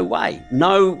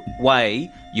 No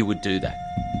way you would do that.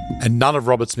 And none of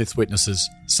Robert Smith's witnesses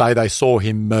say they saw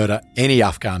him murder any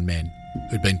Afghan men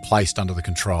who'd been placed under the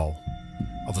control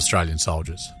of Australian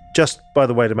soldiers. Just by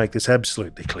the way, to make this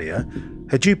absolutely clear,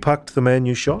 had you pucked the man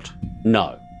you shot?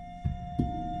 No.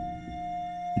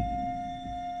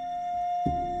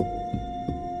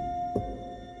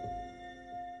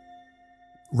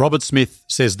 Robert Smith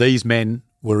says these men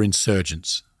were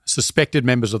insurgents, suspected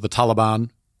members of the Taliban,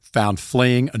 found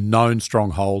fleeing a known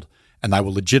stronghold, and they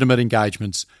were legitimate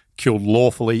engagements killed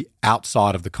lawfully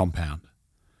outside of the compound.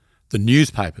 The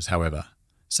newspapers, however,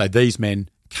 say these men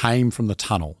came from the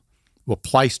tunnel, were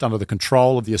placed under the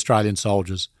control of the Australian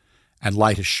soldiers, and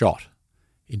later shot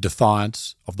in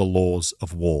defiance of the laws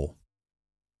of war.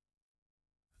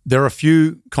 There are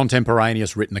few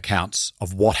contemporaneous written accounts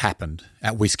of what happened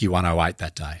at Whiskey 108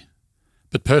 that day.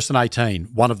 But person 18,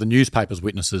 one of the newspaper's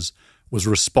witnesses, was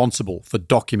responsible for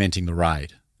documenting the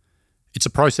raid. It's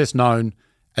a process known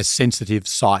as sensitive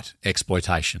site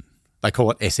exploitation. They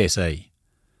call it SSE.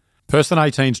 Person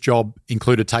 18's job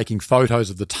included taking photos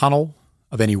of the tunnel,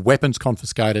 of any weapons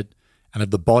confiscated, and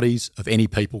of the bodies of any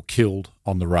people killed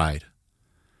on the raid.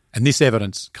 And this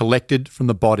evidence, collected from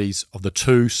the bodies of the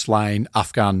 2 slain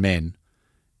Afghan men,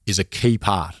 is a key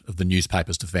part of the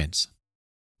newspaper's defence.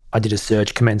 I did a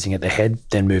search commencing at the head,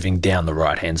 then moving down the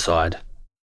right-hand side.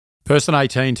 Person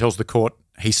 18 tells the court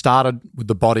he started with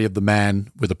the body of the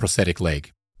man with a prosthetic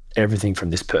leg. Everything from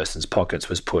this person's pockets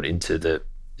was put into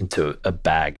a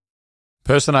bag.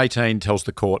 Person 18 tells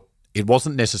the court it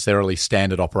wasn't necessarily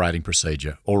standard operating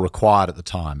procedure or required at the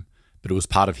time, but it was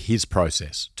part of his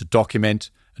process to document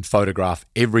and photograph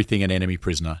everything an enemy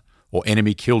prisoner or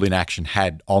enemy killed in action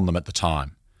had on them at the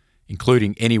time,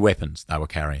 including any weapons they were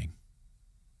carrying.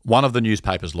 One of the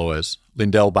newspaper's lawyers,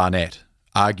 Lindell Barnett,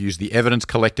 argues the evidence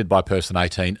collected by person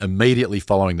 18 immediately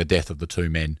following the death of the 2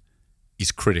 men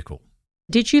is critical.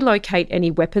 Did you locate any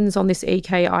weapons on this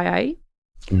EKIA?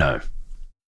 No.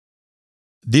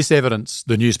 This evidence,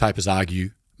 the newspapers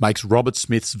argue, makes Robert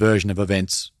Smith's version of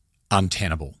events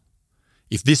untenable.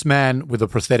 If this man with a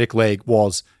prosthetic leg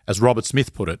was, as Robert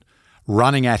Smith put it,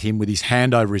 running at him with his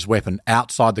hand over his weapon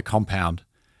outside the compound,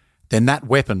 then that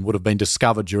weapon would have been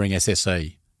discovered during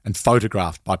SSE and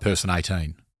photographed by person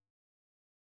 18.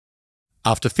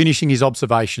 After finishing his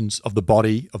observations of the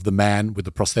body of the man with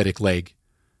the prosthetic leg,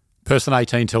 person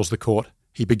 18 tells the court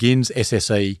he begins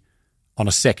SSE on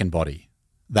a second body,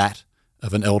 that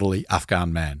of an elderly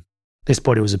Afghan man. This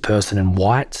body was a person in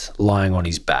white lying on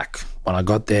his back. When I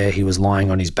got there, he was lying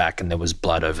on his back and there was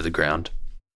blood over the ground.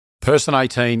 Person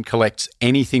 18 collects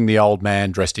anything the old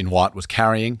man dressed in white was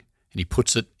carrying and he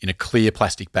puts it in a clear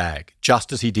plastic bag,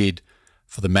 just as he did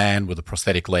for the man with a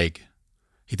prosthetic leg.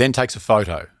 He then takes a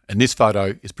photo, and this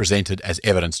photo is presented as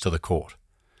evidence to the court.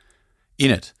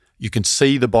 In it, you can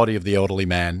see the body of the elderly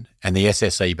man and the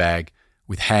SSE bag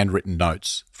with handwritten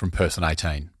notes from person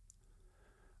 18.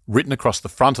 Written across the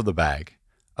front of the bag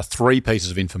are 3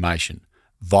 pieces of information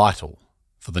vital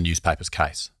for the newspaper's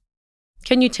case.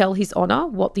 Can you tell His Honour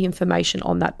what the information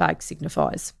on that bag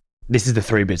signifies? This is the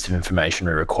 3 bits of information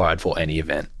we required for any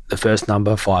event. The first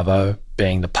number, 50,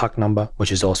 being the puck number,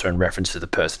 which is also in reference to the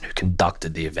person who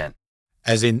conducted the event.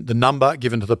 As in the number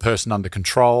given to the person under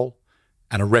control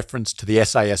and a reference to the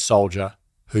SAS soldier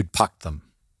who'd pucked them.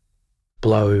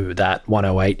 Below that,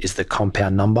 108 is the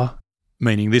compound number.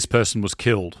 Meaning this person was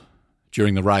killed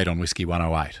during the raid on Whiskey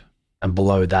 108. And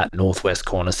below that, northwest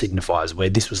corner signifies where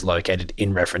this was located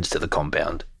in reference to the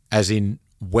compound. As in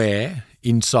where,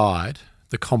 inside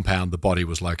the compound, the body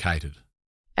was located.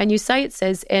 And you say it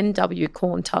says NW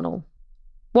Corn Tunnel.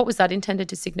 What was that intended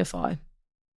to signify?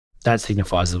 That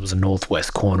signifies it was a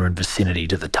northwest corner in vicinity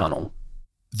to the tunnel.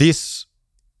 This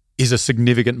is a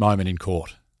significant moment in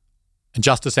court. And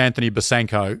Justice Anthony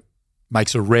Basenko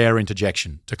makes a rare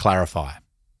interjection to clarify.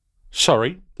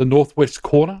 Sorry, the northwest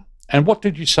corner? And what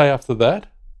did you say after that?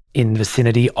 In the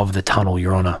vicinity of the tunnel,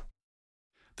 Your Honour.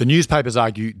 The newspapers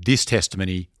argue this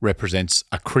testimony represents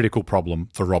a critical problem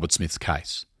for Robert Smith's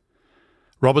case.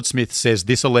 Robert Smith says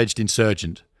this alleged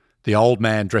insurgent, the old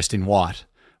man dressed in white,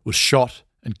 was shot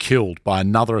and killed by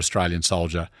another Australian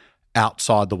soldier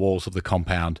outside the walls of the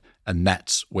compound, and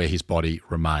that's where his body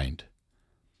remained.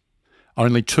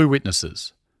 Only 2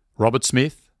 witnesses, Robert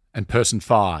Smith and person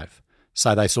 5,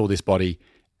 say they saw this body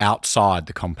outside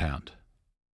the compound.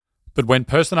 But when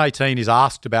person 18 is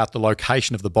asked about the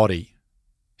location of the body,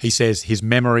 he says his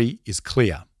memory is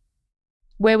clear.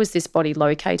 Where was this body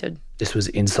located? This was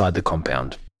inside the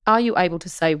compound. Are you able to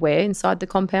say where inside the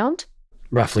compound?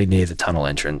 Roughly near the tunnel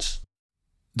entrance.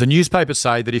 The newspapers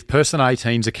say that if person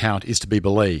 18's account is to be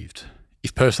believed,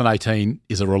 if person 18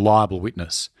 is a reliable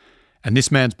witness, and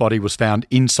this man's body was found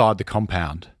inside the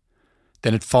compound,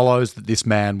 then it follows that this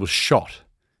man was shot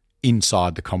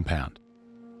inside the compound.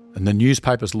 And the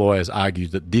newspaper's lawyers argue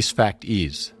that this fact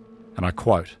is, and I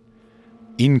quote,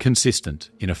 inconsistent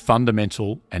in a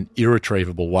fundamental and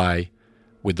irretrievable way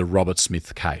with the Robert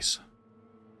Smith case.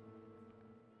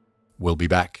 We'll be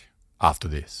back after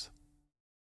this.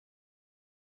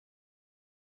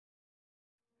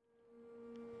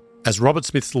 As Robert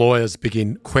Smith's lawyers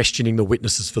begin questioning the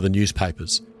witnesses for the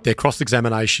newspapers, their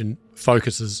cross-examination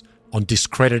focuses on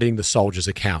discrediting the soldiers'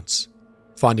 accounts,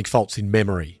 finding faults in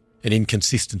memory and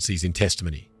inconsistencies in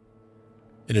testimony.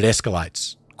 And it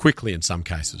escalates, quickly in some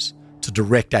cases, to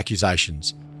direct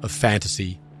accusations of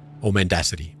fantasy or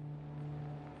mendacity.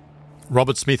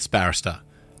 Robert Smith's barrister,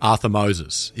 Arthur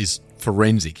Moses, is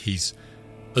forensic. He's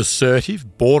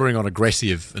assertive, bordering on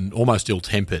aggressive and almost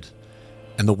ill-tempered.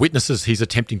 And the witnesses he's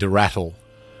attempting to rattle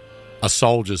are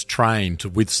soldiers trained to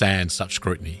withstand such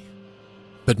scrutiny.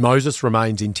 But Moses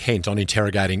remains intent on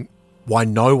interrogating why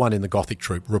no one in the Gothic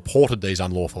troop reported these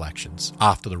unlawful actions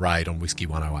after the raid on Whiskey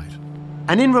 108.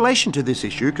 And in relation to this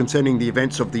issue concerning the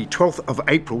events of the 12th of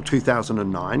April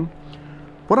 2009,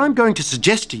 what I'm going to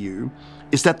suggest to you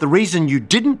is that the reason you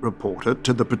didn't report it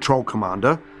to the patrol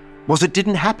commander was it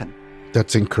didn't happen.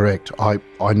 That's incorrect. I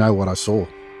know what I saw.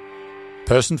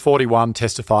 Person 41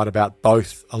 testified about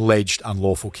both alleged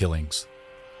unlawful killings.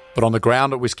 But on the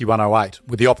ground at Whiskey 108,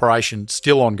 with the operation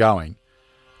still ongoing,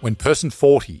 when person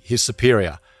 40, his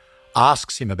superior,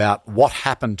 asks him about what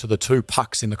happened to the 2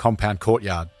 pucks in the compound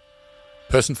courtyard,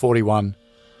 person 41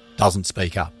 doesn't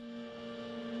speak up.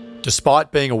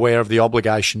 Despite being aware of the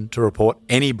obligation to report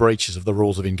any breaches of the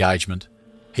rules of engagement,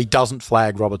 he doesn't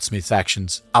flag Robert Smith's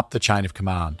actions up the chain of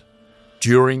command,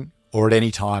 during or at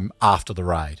any time after the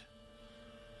raid.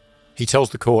 He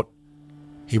tells the court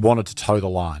he wanted to toe the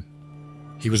line.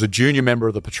 He was a junior member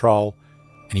of the patrol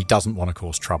and he doesn't want to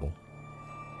cause trouble.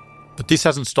 But this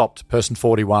hasn't stopped person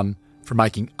 41 from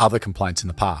making other complaints in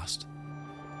the past.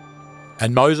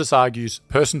 And Moses argues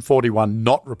person 41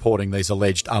 not reporting these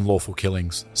alleged unlawful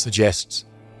killings suggests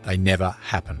they never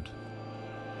happened.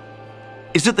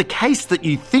 Is it the case that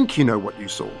you think you know what you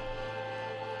saw?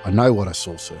 I know what I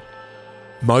saw, sir.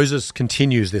 Moses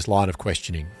continues this line of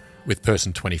questioning with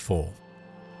person 24.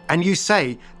 And you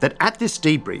say that at this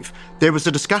debrief, there was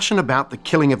a discussion about the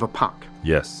killing of a puck.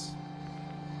 Yes.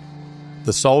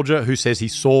 The soldier who says he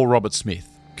saw Robert Smith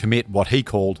commit what he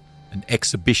called an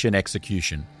exhibition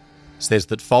execution says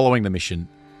that following the mission,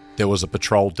 there was a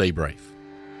patrol debrief,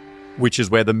 which is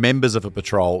where the members of a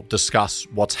patrol discuss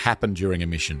what's happened during a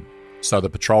mission so the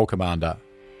patrol commander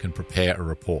can prepare a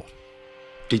report.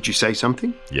 Did you say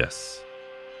something? Yes.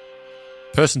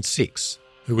 Person 6,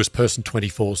 who was person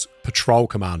 24's patrol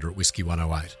commander at Whiskey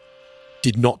 108,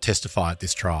 did not testify at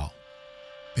this trial,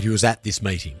 but he was at this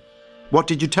meeting. What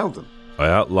did you tell them? I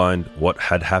outlined what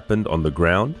had happened on the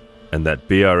ground and that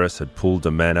BRS had pulled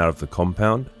a man out of the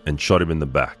compound and shot him in the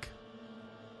back.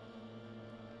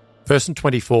 Person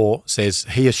 24 says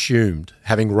he assumed,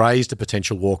 having raised a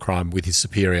potential war crime with his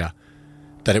superior,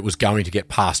 that it was going to get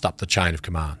passed up the chain of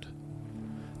command.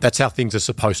 That's how things are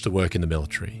supposed to work in the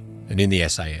military and in the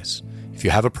SAS. If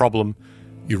you have a problem,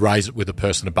 you raise it with a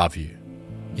person above you.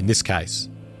 In this case,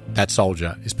 that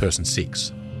soldier is person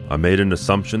 6. I made an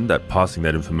assumption that passing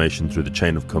that information through the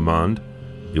chain of command,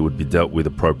 it would be dealt with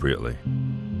appropriately.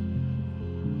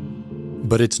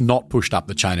 But it's not pushed up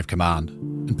the chain of command,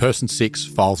 and person 6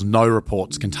 files no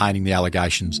reports containing the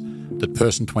allegations that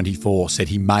person 24 said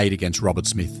he made against Robert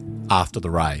Smith after the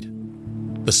raid.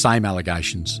 The same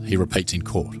allegations he repeats in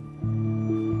court.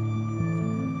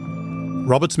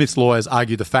 Robert Smith's lawyers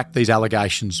argue the fact these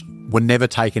allegations were never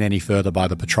taken any further by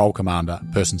the patrol commander,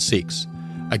 person 6,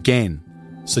 again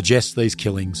suggests these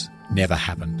killings never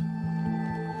happened.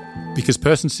 Because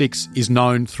Person 6 is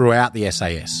known throughout the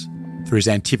SAS for his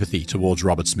antipathy towards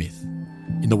Robert Smith.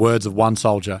 In the words of one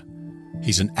soldier,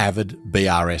 he's an avid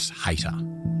BRS hater,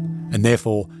 and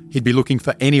therefore he'd be looking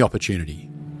for any opportunity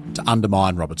to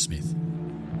undermine Robert Smith.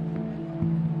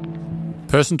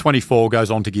 Person 24 goes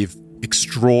on to give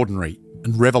extraordinary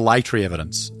and revelatory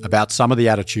evidence about some of the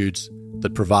attitudes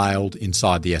that prevailed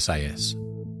inside the SAS.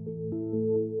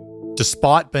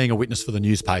 Despite being a witness for the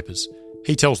newspapers,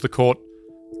 he tells the court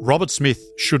Robert Smith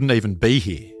shouldn't even be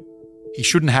here. He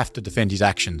shouldn't have to defend his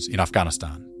actions in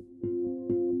Afghanistan.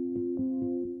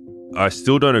 I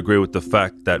still don't agree with the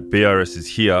fact that BRS is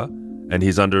here and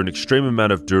he's under an extreme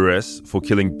amount of duress for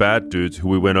killing bad dudes who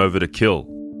we went over to kill.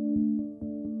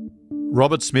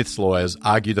 Robert Smith's lawyers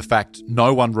argue the fact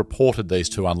no one reported these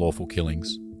two unlawful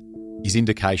killings is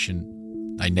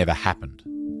indication they never happened.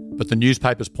 But the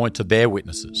newspapers point to their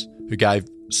witnesses who gave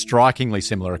strikingly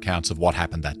similar accounts of what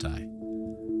happened that day.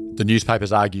 The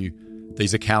newspapers argue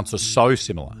these accounts are so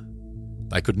similar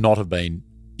they could not have been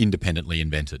independently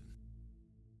invented.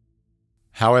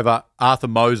 However, Arthur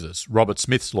Moses, Robert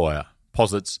Smith's lawyer,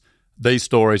 posits these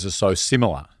stories are so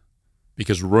similar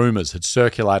because rumours had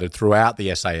circulated throughout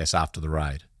the SAS after the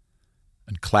raid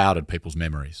and clouded people's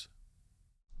memories.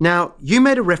 Now, you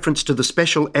made a reference to the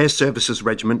Special Air Services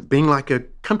Regiment being like a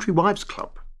country wives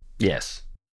club. Yes.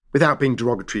 Without being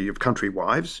derogatory of country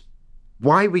wives,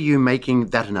 why were you making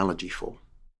that analogy for?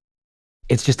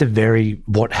 It's just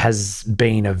what has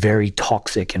been a very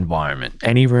toxic environment.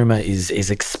 Any rumour is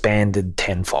expanded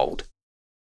tenfold.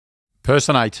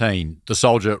 Person 18, the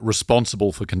soldier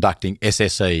responsible for conducting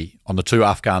SSE on the two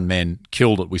Afghan men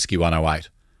killed at Whiskey 108,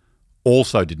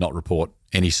 also did not report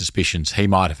any suspicions he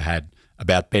might have had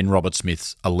about Ben Robert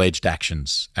Smith's alleged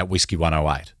actions at Whiskey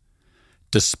 108,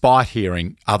 despite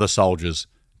hearing other soldiers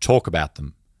talk about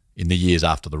them in the years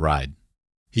after the raid.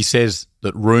 He says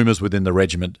that rumours within the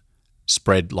regiment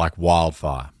spread like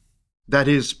wildfire. That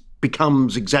is,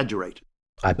 becomes exaggerated.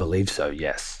 I believe so,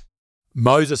 yes.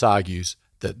 Moses argues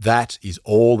that is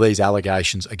all these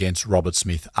allegations against Robert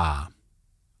Smith are.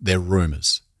 They're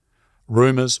rumours.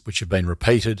 Rumours which have been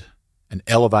repeated and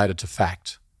elevated to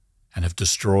fact and have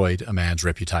destroyed a man's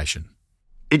reputation.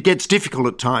 It gets difficult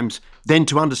at times then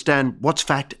to understand what's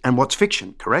fact and what's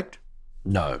fiction, correct?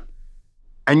 No.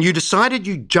 And you decided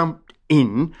you jumped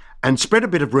in and spread a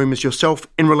bit of rumours yourself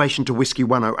in relation to Whiskey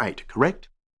 108, correct?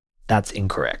 That's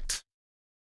incorrect.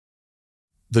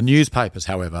 The newspapers,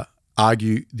 however,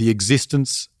 argue the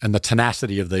existence and the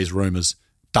tenacity of these rumours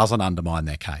doesn't undermine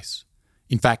their case.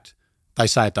 In fact, they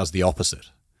say it does the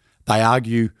opposite. They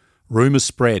argue rumours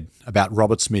spread about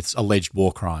Robert Smith's alleged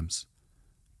war crimes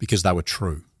because they were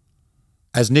true.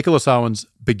 As Nicholas Owens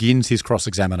begins his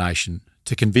cross-examination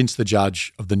to convince the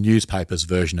judge of the newspaper's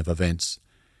version of events,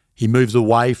 he moves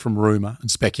away from rumour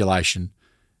and speculation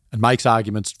and makes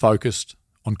arguments focused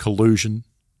on collusion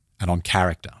and on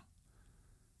character.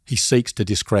 He seeks to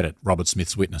discredit Robert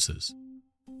Smith's witnesses.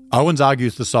 Owens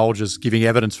argues the soldiers giving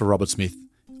evidence for Robert Smith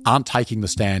aren't taking the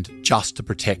stand just to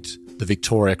protect the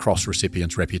Victoria Cross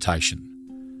recipient's reputation.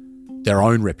 Their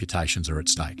own reputations are at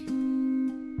stake.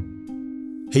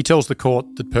 He tells the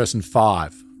court that Person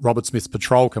 5, Robert Smith's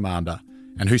patrol commander,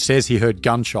 and who says he heard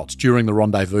gunshots during the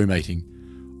rendezvous meeting,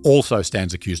 also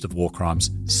stands accused of war crimes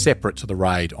separate to the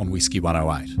raid on Whiskey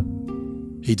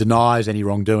 108. He denies any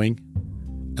wrongdoing,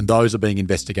 and those are being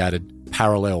investigated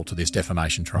parallel to this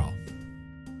defamation trial.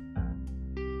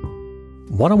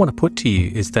 What I want to put to you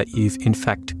is that you've in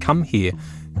fact come here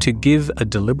to give a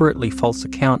deliberately false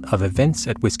account of events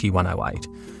at Whiskey 108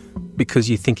 because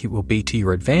you think it will be to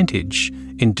your advantage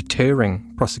in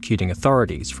deterring prosecuting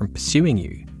authorities from pursuing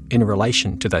you in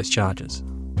relation to those charges.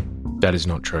 That is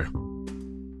not true.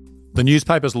 The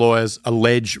newspaper's lawyers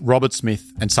allege Robert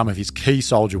Smith and some of his key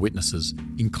soldier witnesses,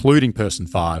 including Person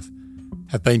 5,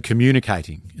 have been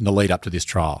communicating in the lead up to this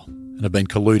trial and have been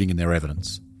colluding in their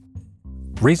evidence.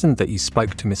 Reason that you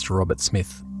spoke to Mr. Robert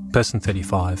Smith, Person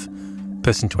 35,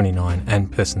 Person 29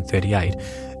 and Person 38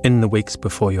 in the weeks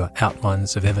before your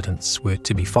outlines of evidence were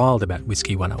to be filed about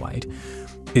Whiskey 108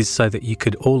 is so that you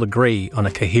could all agree on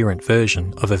a coherent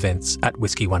version of events at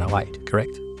Whiskey 108,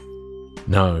 correct?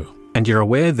 No. And you're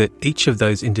aware that each of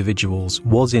those individuals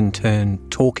was in turn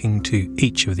talking to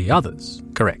each of the others,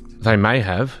 correct? They may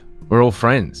have. We're all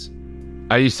friends.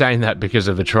 Are you saying that because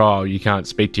of the trial you can't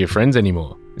speak to your friends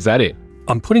anymore? Is that it?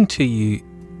 I'm putting to you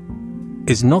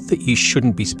is not that you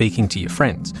shouldn't be speaking to your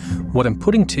friends. What I'm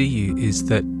putting to you is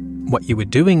that what you were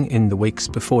doing in the weeks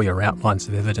before your outlines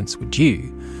of evidence were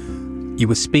due, you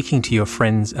were speaking to your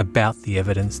friends about the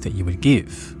evidence that you would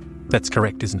give. That's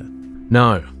correct, isn't it?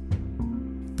 No.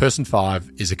 Person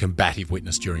 5 is a combative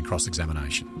witness during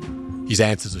cross-examination. His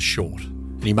answers are short,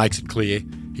 and he makes it clear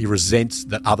he resents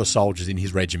that other soldiers in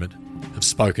his regiment have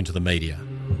spoken to the media,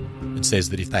 and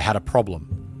says that if they had a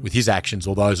problem with his actions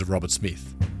or those of Robert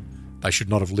Smith, they should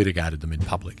not have litigated them in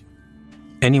public.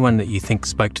 Anyone that you think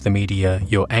spoke to the media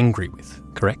you're angry with,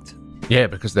 correct? Yeah,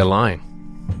 because they're lying.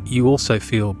 You also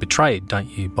feel betrayed, don't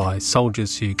you, by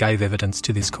soldiers who gave evidence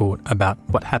to this court about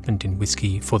what happened in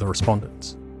Whiskey for the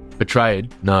respondents?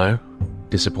 Betrayed? No.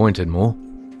 Disappointed more.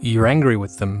 You're angry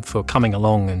with them for coming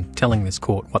along and telling this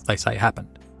court what they say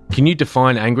happened. Can you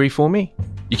define angry for me?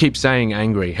 You keep saying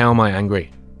angry. How am I angry?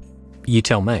 You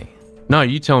tell me. No,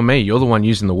 you tell me. You're the one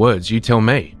using the words. You tell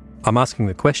me. I'm asking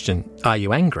the question, are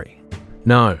you angry?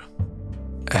 No.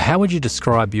 How would you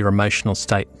describe your emotional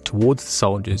state towards the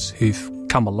soldiers who've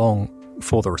come along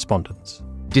for the respondents?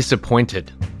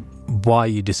 Disappointed. Why are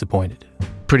you disappointed?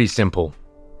 Pretty simple.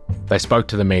 They spoke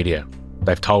to the media.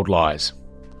 They've told lies.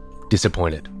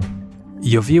 Disappointed.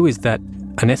 Your view is that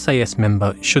an SAS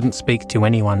member shouldn't speak to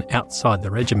anyone outside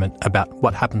the regiment about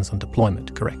what happens on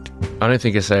deployment, correct? I don't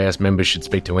think SAS members should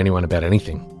speak to anyone about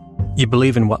anything. You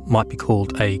believe in what might be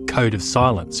called a code of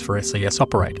silence for SAS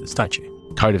operators, don't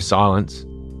you? Code of silence?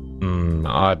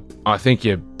 I think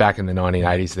you're back in the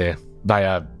 1980s there.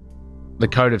 The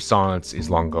code of silence is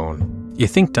long gone. You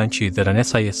think, don't you, that an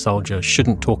SAS soldier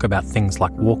shouldn't talk about things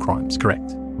like war crimes,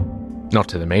 correct? Not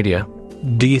to the media.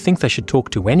 Do you think they should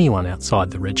talk to anyone outside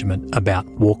the regiment about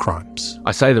war crimes?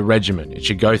 I say the regiment. It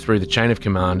should go through the chain of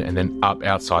command and then up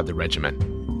outside the regiment.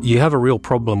 You have a real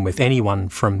problem with anyone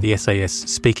from the SAS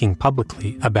speaking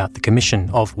publicly about the commission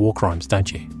of war crimes,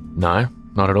 don't you? No,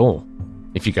 not at all.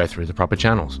 If you go through the proper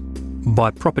channels. By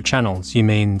proper channels, you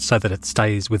mean so that it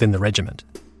stays within the regiment?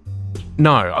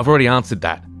 No, I've already answered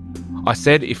that. I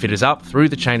said if it is up through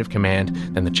the chain of command,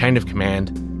 then the chain of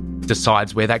command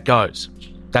decides where that goes.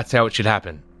 That's how it should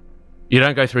happen. You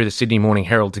don't go through the Sydney Morning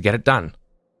Herald to get it done.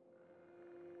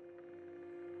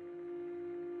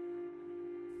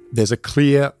 There's a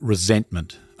clear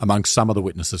resentment among some of the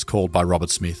witnesses called by Robert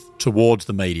Smith towards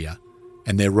the media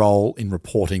and their role in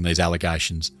reporting these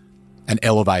allegations and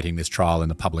elevating this trial in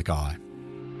the public eye.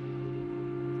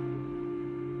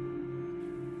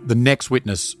 The next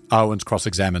witness Owens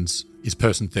cross-examines is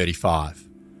person 35.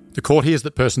 The court hears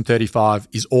that person 35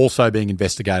 is also being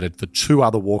investigated for 2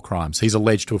 other war crimes he's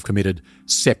alleged to have committed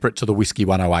separate to the Whiskey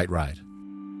 108 raid.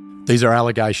 These are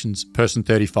allegations person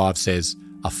 35 says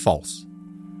are false.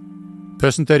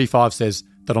 Person 35 says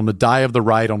that on the day of the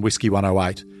raid on Whiskey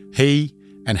 108, he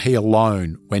and he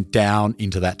alone went down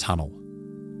into that tunnel.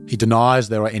 He denies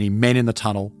there are any men in the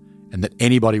tunnel and that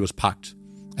anybody was pucked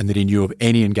and that he knew of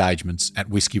any engagements at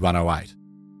Whiskey 108.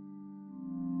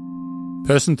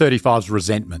 Person 35's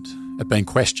resentment at being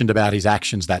questioned about his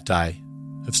actions that day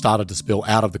have started to spill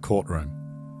out of the courtroom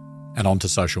and onto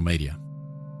social media.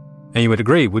 And you would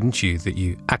agree, wouldn't you, that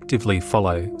you actively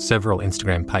follow several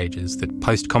Instagram pages that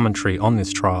post commentary on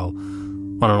this trial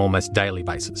on an almost daily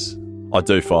basis? I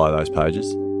do follow those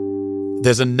pages.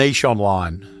 There's a niche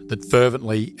online that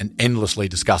fervently and endlessly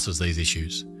discusses these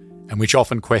issues and which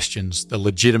often questions the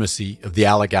legitimacy of the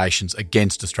allegations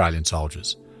against Australian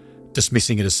soldiers,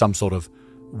 dismissing it as some sort of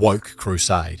woke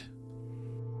crusade.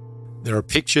 There are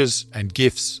pictures and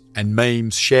GIFs and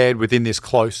memes shared within this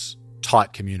close,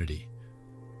 tight community.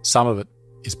 Some of it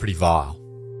is pretty vile.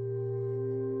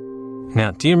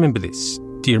 Now, do you remember this?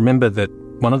 Do you remember that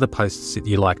one of the posts that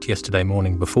you liked yesterday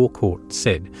morning before court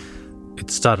said,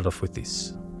 it started off with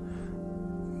this: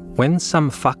 when some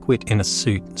fuckwit in a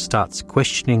suit starts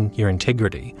questioning your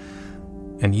integrity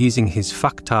and using his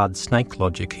fucktard snake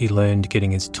logic he learned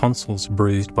getting his tonsils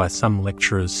bruised by some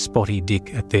lecturer's spotty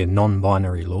dick at their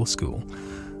non-binary law school,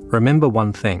 remember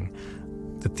one thing,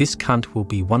 that this cunt will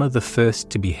be one of the first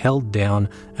to be held down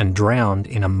and drowned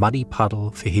in a muddy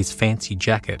puddle for his fancy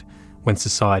jacket when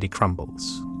society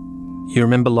crumbles. You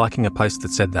remember liking a post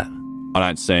that said that? I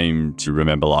don't seem to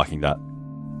remember liking that.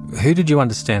 Who did you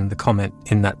understand the comment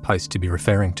in that post to be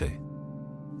referring to?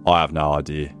 I have no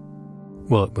idea.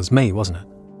 Well, it was me, wasn't it?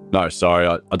 No, sorry,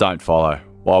 I don't follow.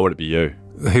 Why would it be you?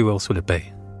 Who else would it be?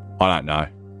 I don't know.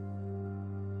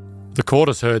 The court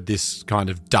has heard this kind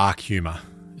of dark humour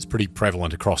is pretty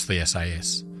prevalent across the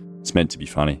SAS. It's meant to be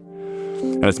funny.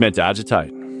 And it's meant to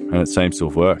agitate. And it seems to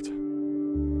have worked.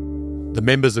 The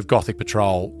members of Gothic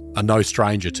Patrol are no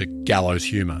stranger to gallows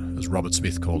humour, as Robert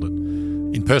Smith called it.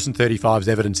 In person 35's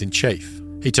evidence in chief,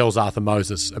 he tells Arthur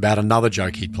Moses about another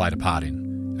joke he'd played a part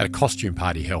in at a costume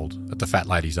party held at the Fat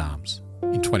Lady's Arms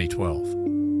in 2012.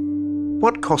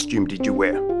 What costume did you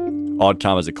wear? I'd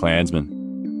come as a Klansman.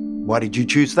 Why did you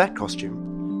choose that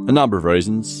costume? A number of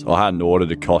reasons. I hadn't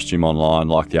ordered a costume online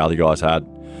like the other guys had.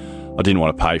 I didn't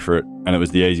want to pay for it, and it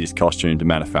was the easiest costume to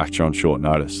manufacture on short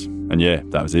notice. And yeah,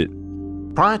 that was it.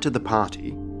 Prior to the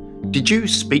party, did you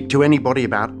speak to anybody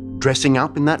about dressing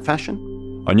up in that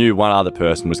fashion? I knew one other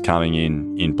person was coming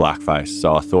in blackface,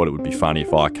 so I thought it would be funny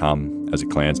if I come as a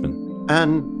Klansman.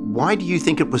 And why do you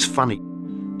think it was funny?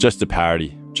 Just a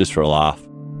parody, just for a laugh.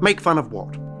 Make fun of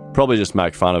what? Probably just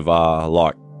make fun of,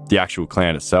 like, the actual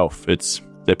clan itself.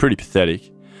 They're pretty pathetic,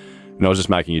 and I was just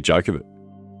making a joke of it.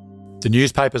 The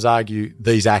newspapers argue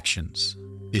these actions,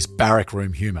 this barrack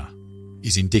room humour,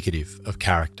 is indicative of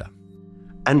character.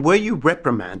 And were you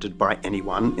reprimanded by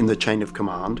anyone in the chain of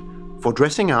command for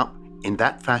dressing up in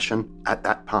that fashion at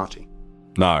that party?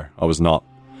 No, I was not.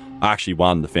 I actually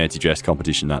won the fancy dress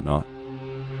competition that night.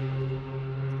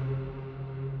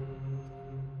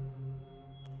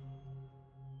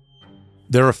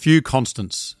 There are a few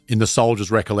constants in the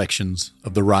soldiers' recollections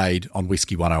of the raid on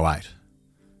Whiskey 108.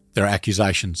 There are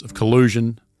accusations of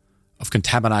collusion, of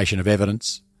contamination of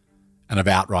evidence, and of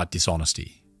outright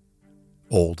dishonesty.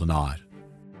 All denied.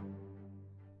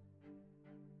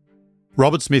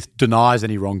 Robert Smith denies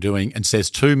any wrongdoing and says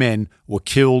 2 men were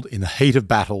killed in the heat of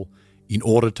battle in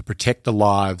order to protect the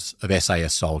lives of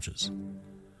SAS soldiers.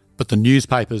 But the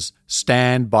newspapers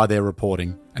stand by their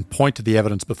reporting and point to the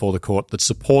evidence before the court that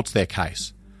supports their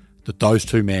case that those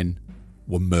 2 men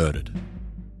were murdered.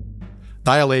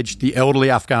 They allege the elderly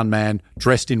Afghan man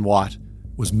dressed in white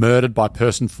was murdered by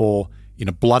person 4 in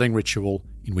a blooding ritual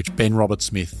in which Ben Robert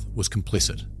Smith was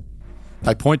complicit.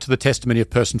 They point to the testimony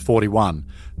of person 41,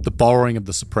 the borrowing of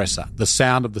the suppressor, the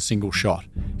sound of the single shot,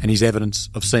 and his evidence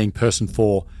of seeing person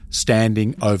 4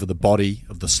 standing over the body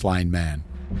of the slain man.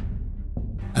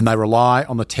 And they rely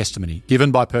on the testimony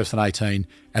given by person 18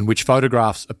 and which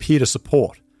photographs appear to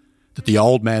support that the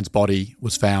old man's body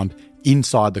was found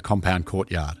inside the compound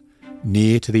courtyard,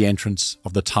 near to the entrance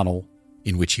of the tunnel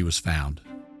in which he was found.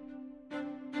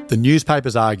 The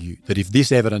newspapers argue that if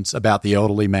this evidence about the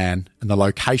elderly man and the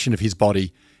location of his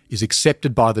body is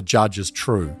accepted by the judge as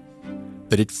true,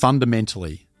 that it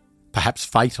fundamentally, perhaps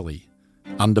fatally,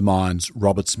 undermines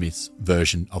Robert Smith's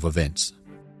version of events.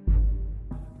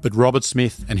 But Robert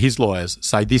Smith and his lawyers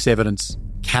say this evidence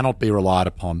cannot be relied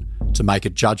upon to make a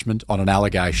judgment on an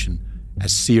allegation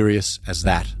as serious as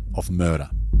that of murder.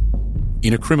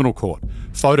 In a criminal court,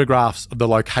 photographs of the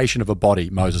location of a body,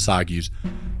 Moses argues,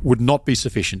 would not be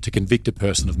sufficient to convict a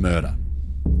person of murder.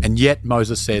 And yet,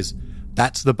 Moses says,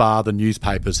 that's the bar the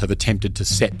newspapers have attempted to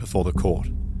set before the court.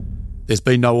 There's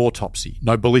been no autopsy,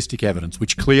 no ballistic evidence,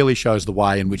 which clearly shows the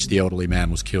way in which the elderly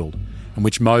man was killed, and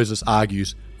which Moses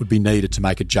argues would be needed to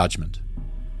make a judgment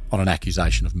on an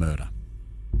accusation of murder.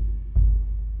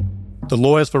 The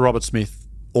lawyers for Robert Smith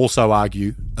also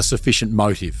argue a sufficient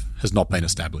motive has not been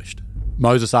established.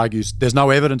 Moses argues there's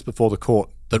no evidence before the court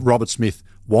that Robert Smith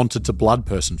wanted to blood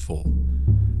person 4.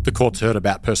 The court's heard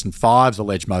about person 5's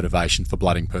alleged motivation for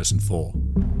blooding person 4,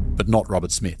 but not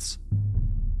Robert Smith's.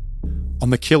 On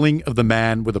the killing of the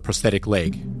man with a prosthetic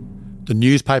leg, the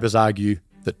newspapers argue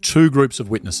that 2 groups of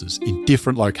witnesses in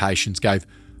different locations gave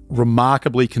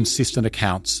remarkably consistent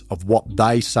accounts of what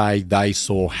they say they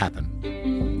saw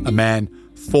happen. A man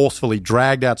forcefully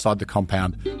dragged outside the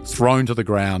compound, thrown to the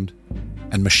ground,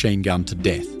 and machine gunned to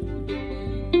death.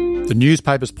 The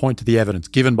newspapers point to the evidence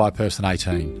given by person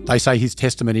 18. They say his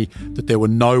testimony that there were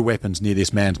no weapons near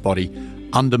this man's body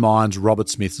undermines Robert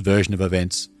Smith's version of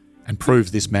events and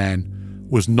proves this man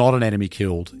was not an enemy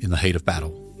killed in the heat of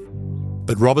battle.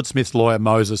 But Robert Smith's lawyer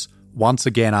Moses once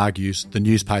again argues the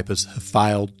newspapers have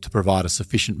failed to provide a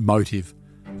sufficient motive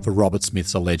for Robert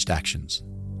Smith's alleged actions.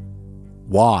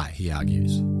 Why, he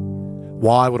argues?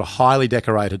 Why would a highly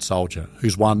decorated soldier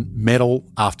who's won medal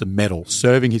after medal,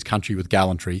 serving his country with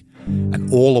gallantry,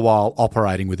 and all the while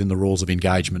operating within the rules of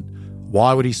engagement,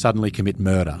 why would he suddenly commit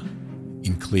murder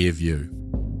in clear view?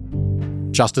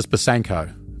 Justice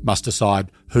Bosanko must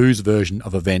decide whose version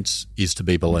of events is to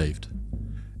be believed.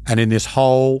 And in this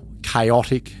whole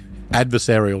chaotic,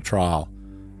 adversarial trial,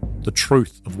 the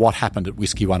truth of what happened at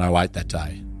Whiskey 108 that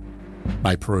day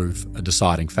may prove a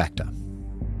deciding factor.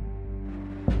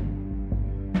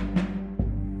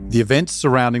 The events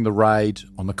surrounding the raid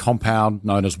on the compound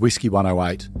known as Whiskey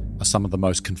 108 are some of the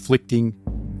most conflicting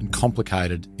and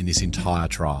complicated in this entire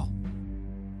trial.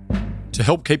 To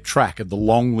help keep track of the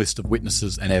long list of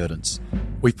witnesses and evidence,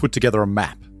 we've put together a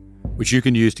map which you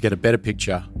can use to get a better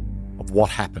picture of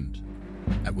what happened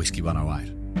at Whiskey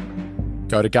 108.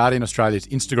 Go to Guardian Australia's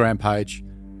Instagram page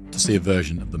to see a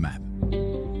version of the map.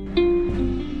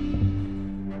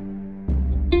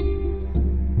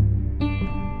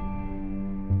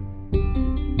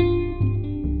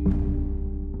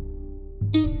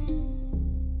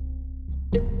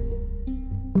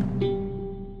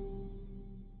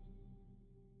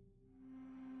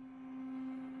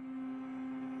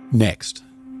 Next,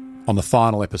 on the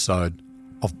final episode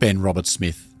of Ben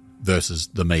Roberts-Smith versus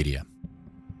the media.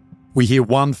 We hear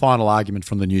one final argument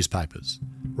from the newspapers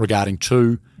regarding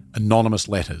 2 anonymous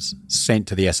letters sent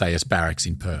to the SAS barracks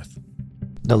in Perth.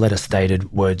 The letter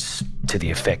stated words to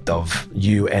the effect of,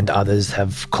 "You and others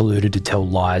have colluded to tell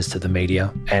lies to the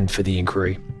media and for the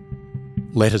inquiry."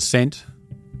 Letters sent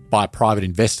by a private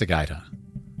investigator,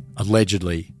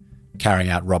 allegedly carrying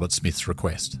out Robert Smith's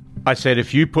request. I said,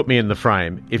 if you put me in the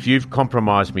frame, if you've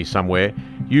compromised me somewhere,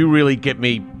 you really get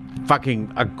me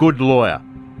fucking a good lawyer.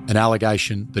 An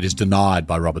allegation that is denied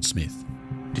by Robert Smith.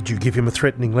 Did you give him a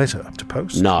threatening letter to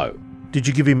post? No. Did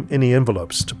you give him any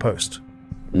envelopes to post?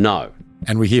 No.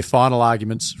 And we hear final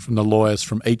arguments from the lawyers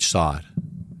from each side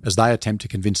as they attempt to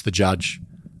convince the judge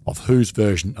of whose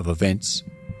version of events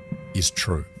is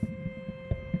true.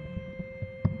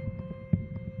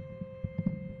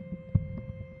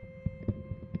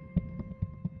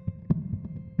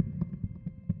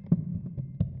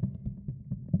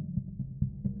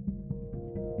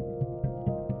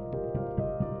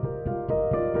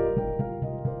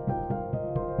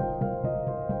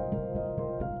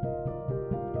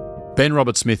 Ben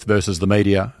Roberts-Smith versus the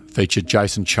media featured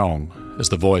Jason Chong as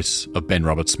the voice of Ben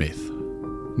Roberts-Smith.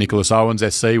 Nicholas Owens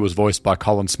SC was voiced by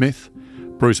Colin Smith,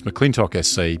 Bruce McClintock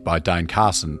SC by Dane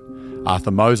Carson, Arthur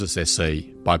Moses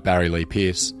SC by Barry Lee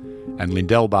Pearce, and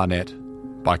Lindell Barnett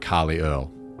by Carly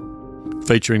Earl.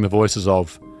 Featuring the voices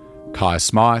of Kai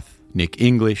Smythe, Nick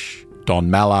English, Don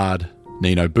Mallard,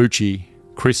 Nino Bucci,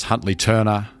 Chris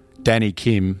Huntley-Turner, Danny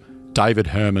Kim, David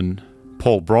Herman,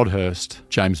 Paul Broadhurst,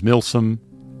 James Milsom,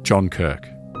 John Kirk.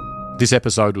 This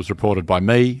episode was reported by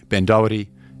me, Ben Doherty,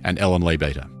 and Ellen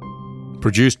Leabeater.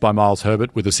 Produced by Miles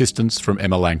Herbert with assistance from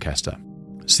Emma Lancaster.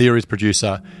 Series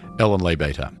producer Ellen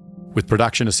Leabeater. With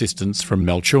production assistance from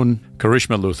Mel Chun,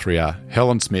 Karishma Luthria,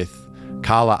 Helen Smith,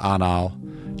 Carla Arnall,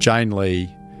 Jane Lee,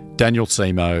 Daniel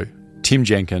Simo, Tim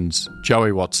Jenkins,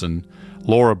 Joey Watson,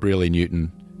 Laura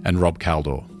Brearley-Newton, and Rob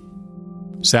Caldor.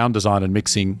 Sound design and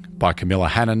mixing by Camilla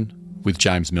Hannon with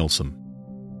James Milsom.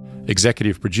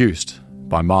 Executive produced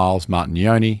by Miles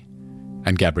Martignoni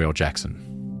and Gabrielle Jackson.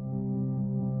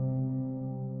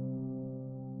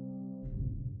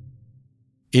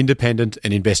 Independent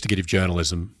and investigative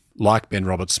journalism, like Ben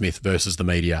Roberts-Smith versus the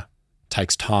media,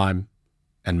 takes time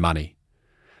and money.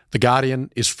 The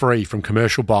Guardian is free from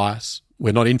commercial bias.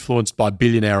 We're not influenced by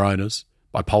billionaire owners,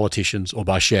 by politicians or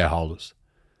by shareholders.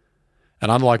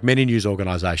 And unlike many news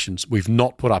organisations, we've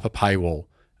not put up a paywall,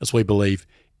 as we believe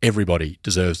everybody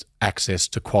deserves access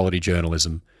to quality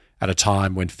journalism at a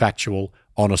time when factual,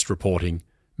 honest reporting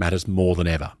matters more than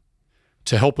ever.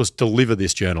 To help us deliver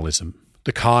this journalism,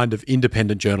 the kind of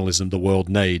independent journalism the world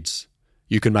needs,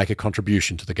 you can make a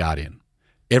contribution to The Guardian.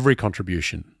 Every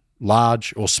contribution,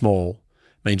 large or small,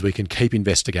 means we can keep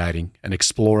investigating and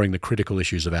exploring the critical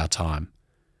issues of our time.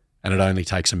 And it only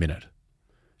takes a minute.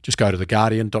 Just go to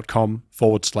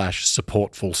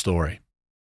theguardian.com/support full story.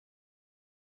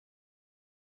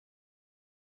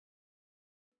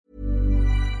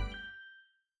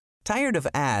 Tired of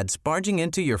ads barging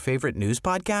into your favorite news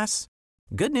podcasts?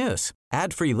 Good news.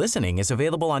 Ad-free listening is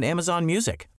available on Amazon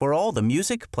Music for all the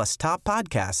music plus top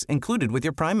podcasts included with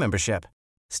your Prime membership.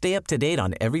 Stay up to date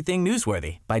on everything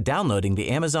newsworthy by downloading the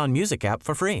Amazon Music app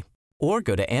for free or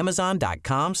go to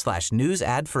amazon.com/news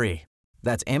ad free.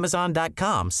 That's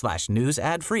amazon.com/news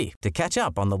ad free to catch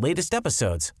up on the latest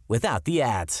episodes without the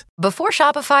ads. Before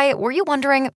Shopify, were you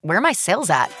wondering, where are my sales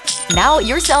at? Now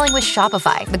you're selling with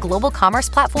Shopify, the global commerce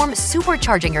platform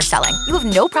supercharging your selling. You have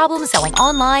no problem selling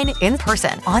online, in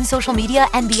person, on social media,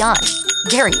 and beyond.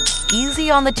 Gary, easy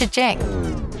on the cha-ching.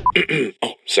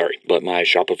 Oh, sorry, but my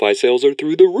Shopify sales are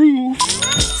through the roof.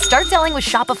 Start selling with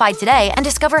Shopify today and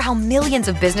discover how millions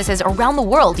of businesses around the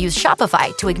world use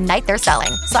Shopify to ignite their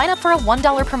selling. Sign up for a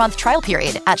 $1 per month trial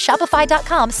period at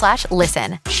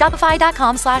shopify.com/listen.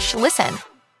 Shopify.com/listen.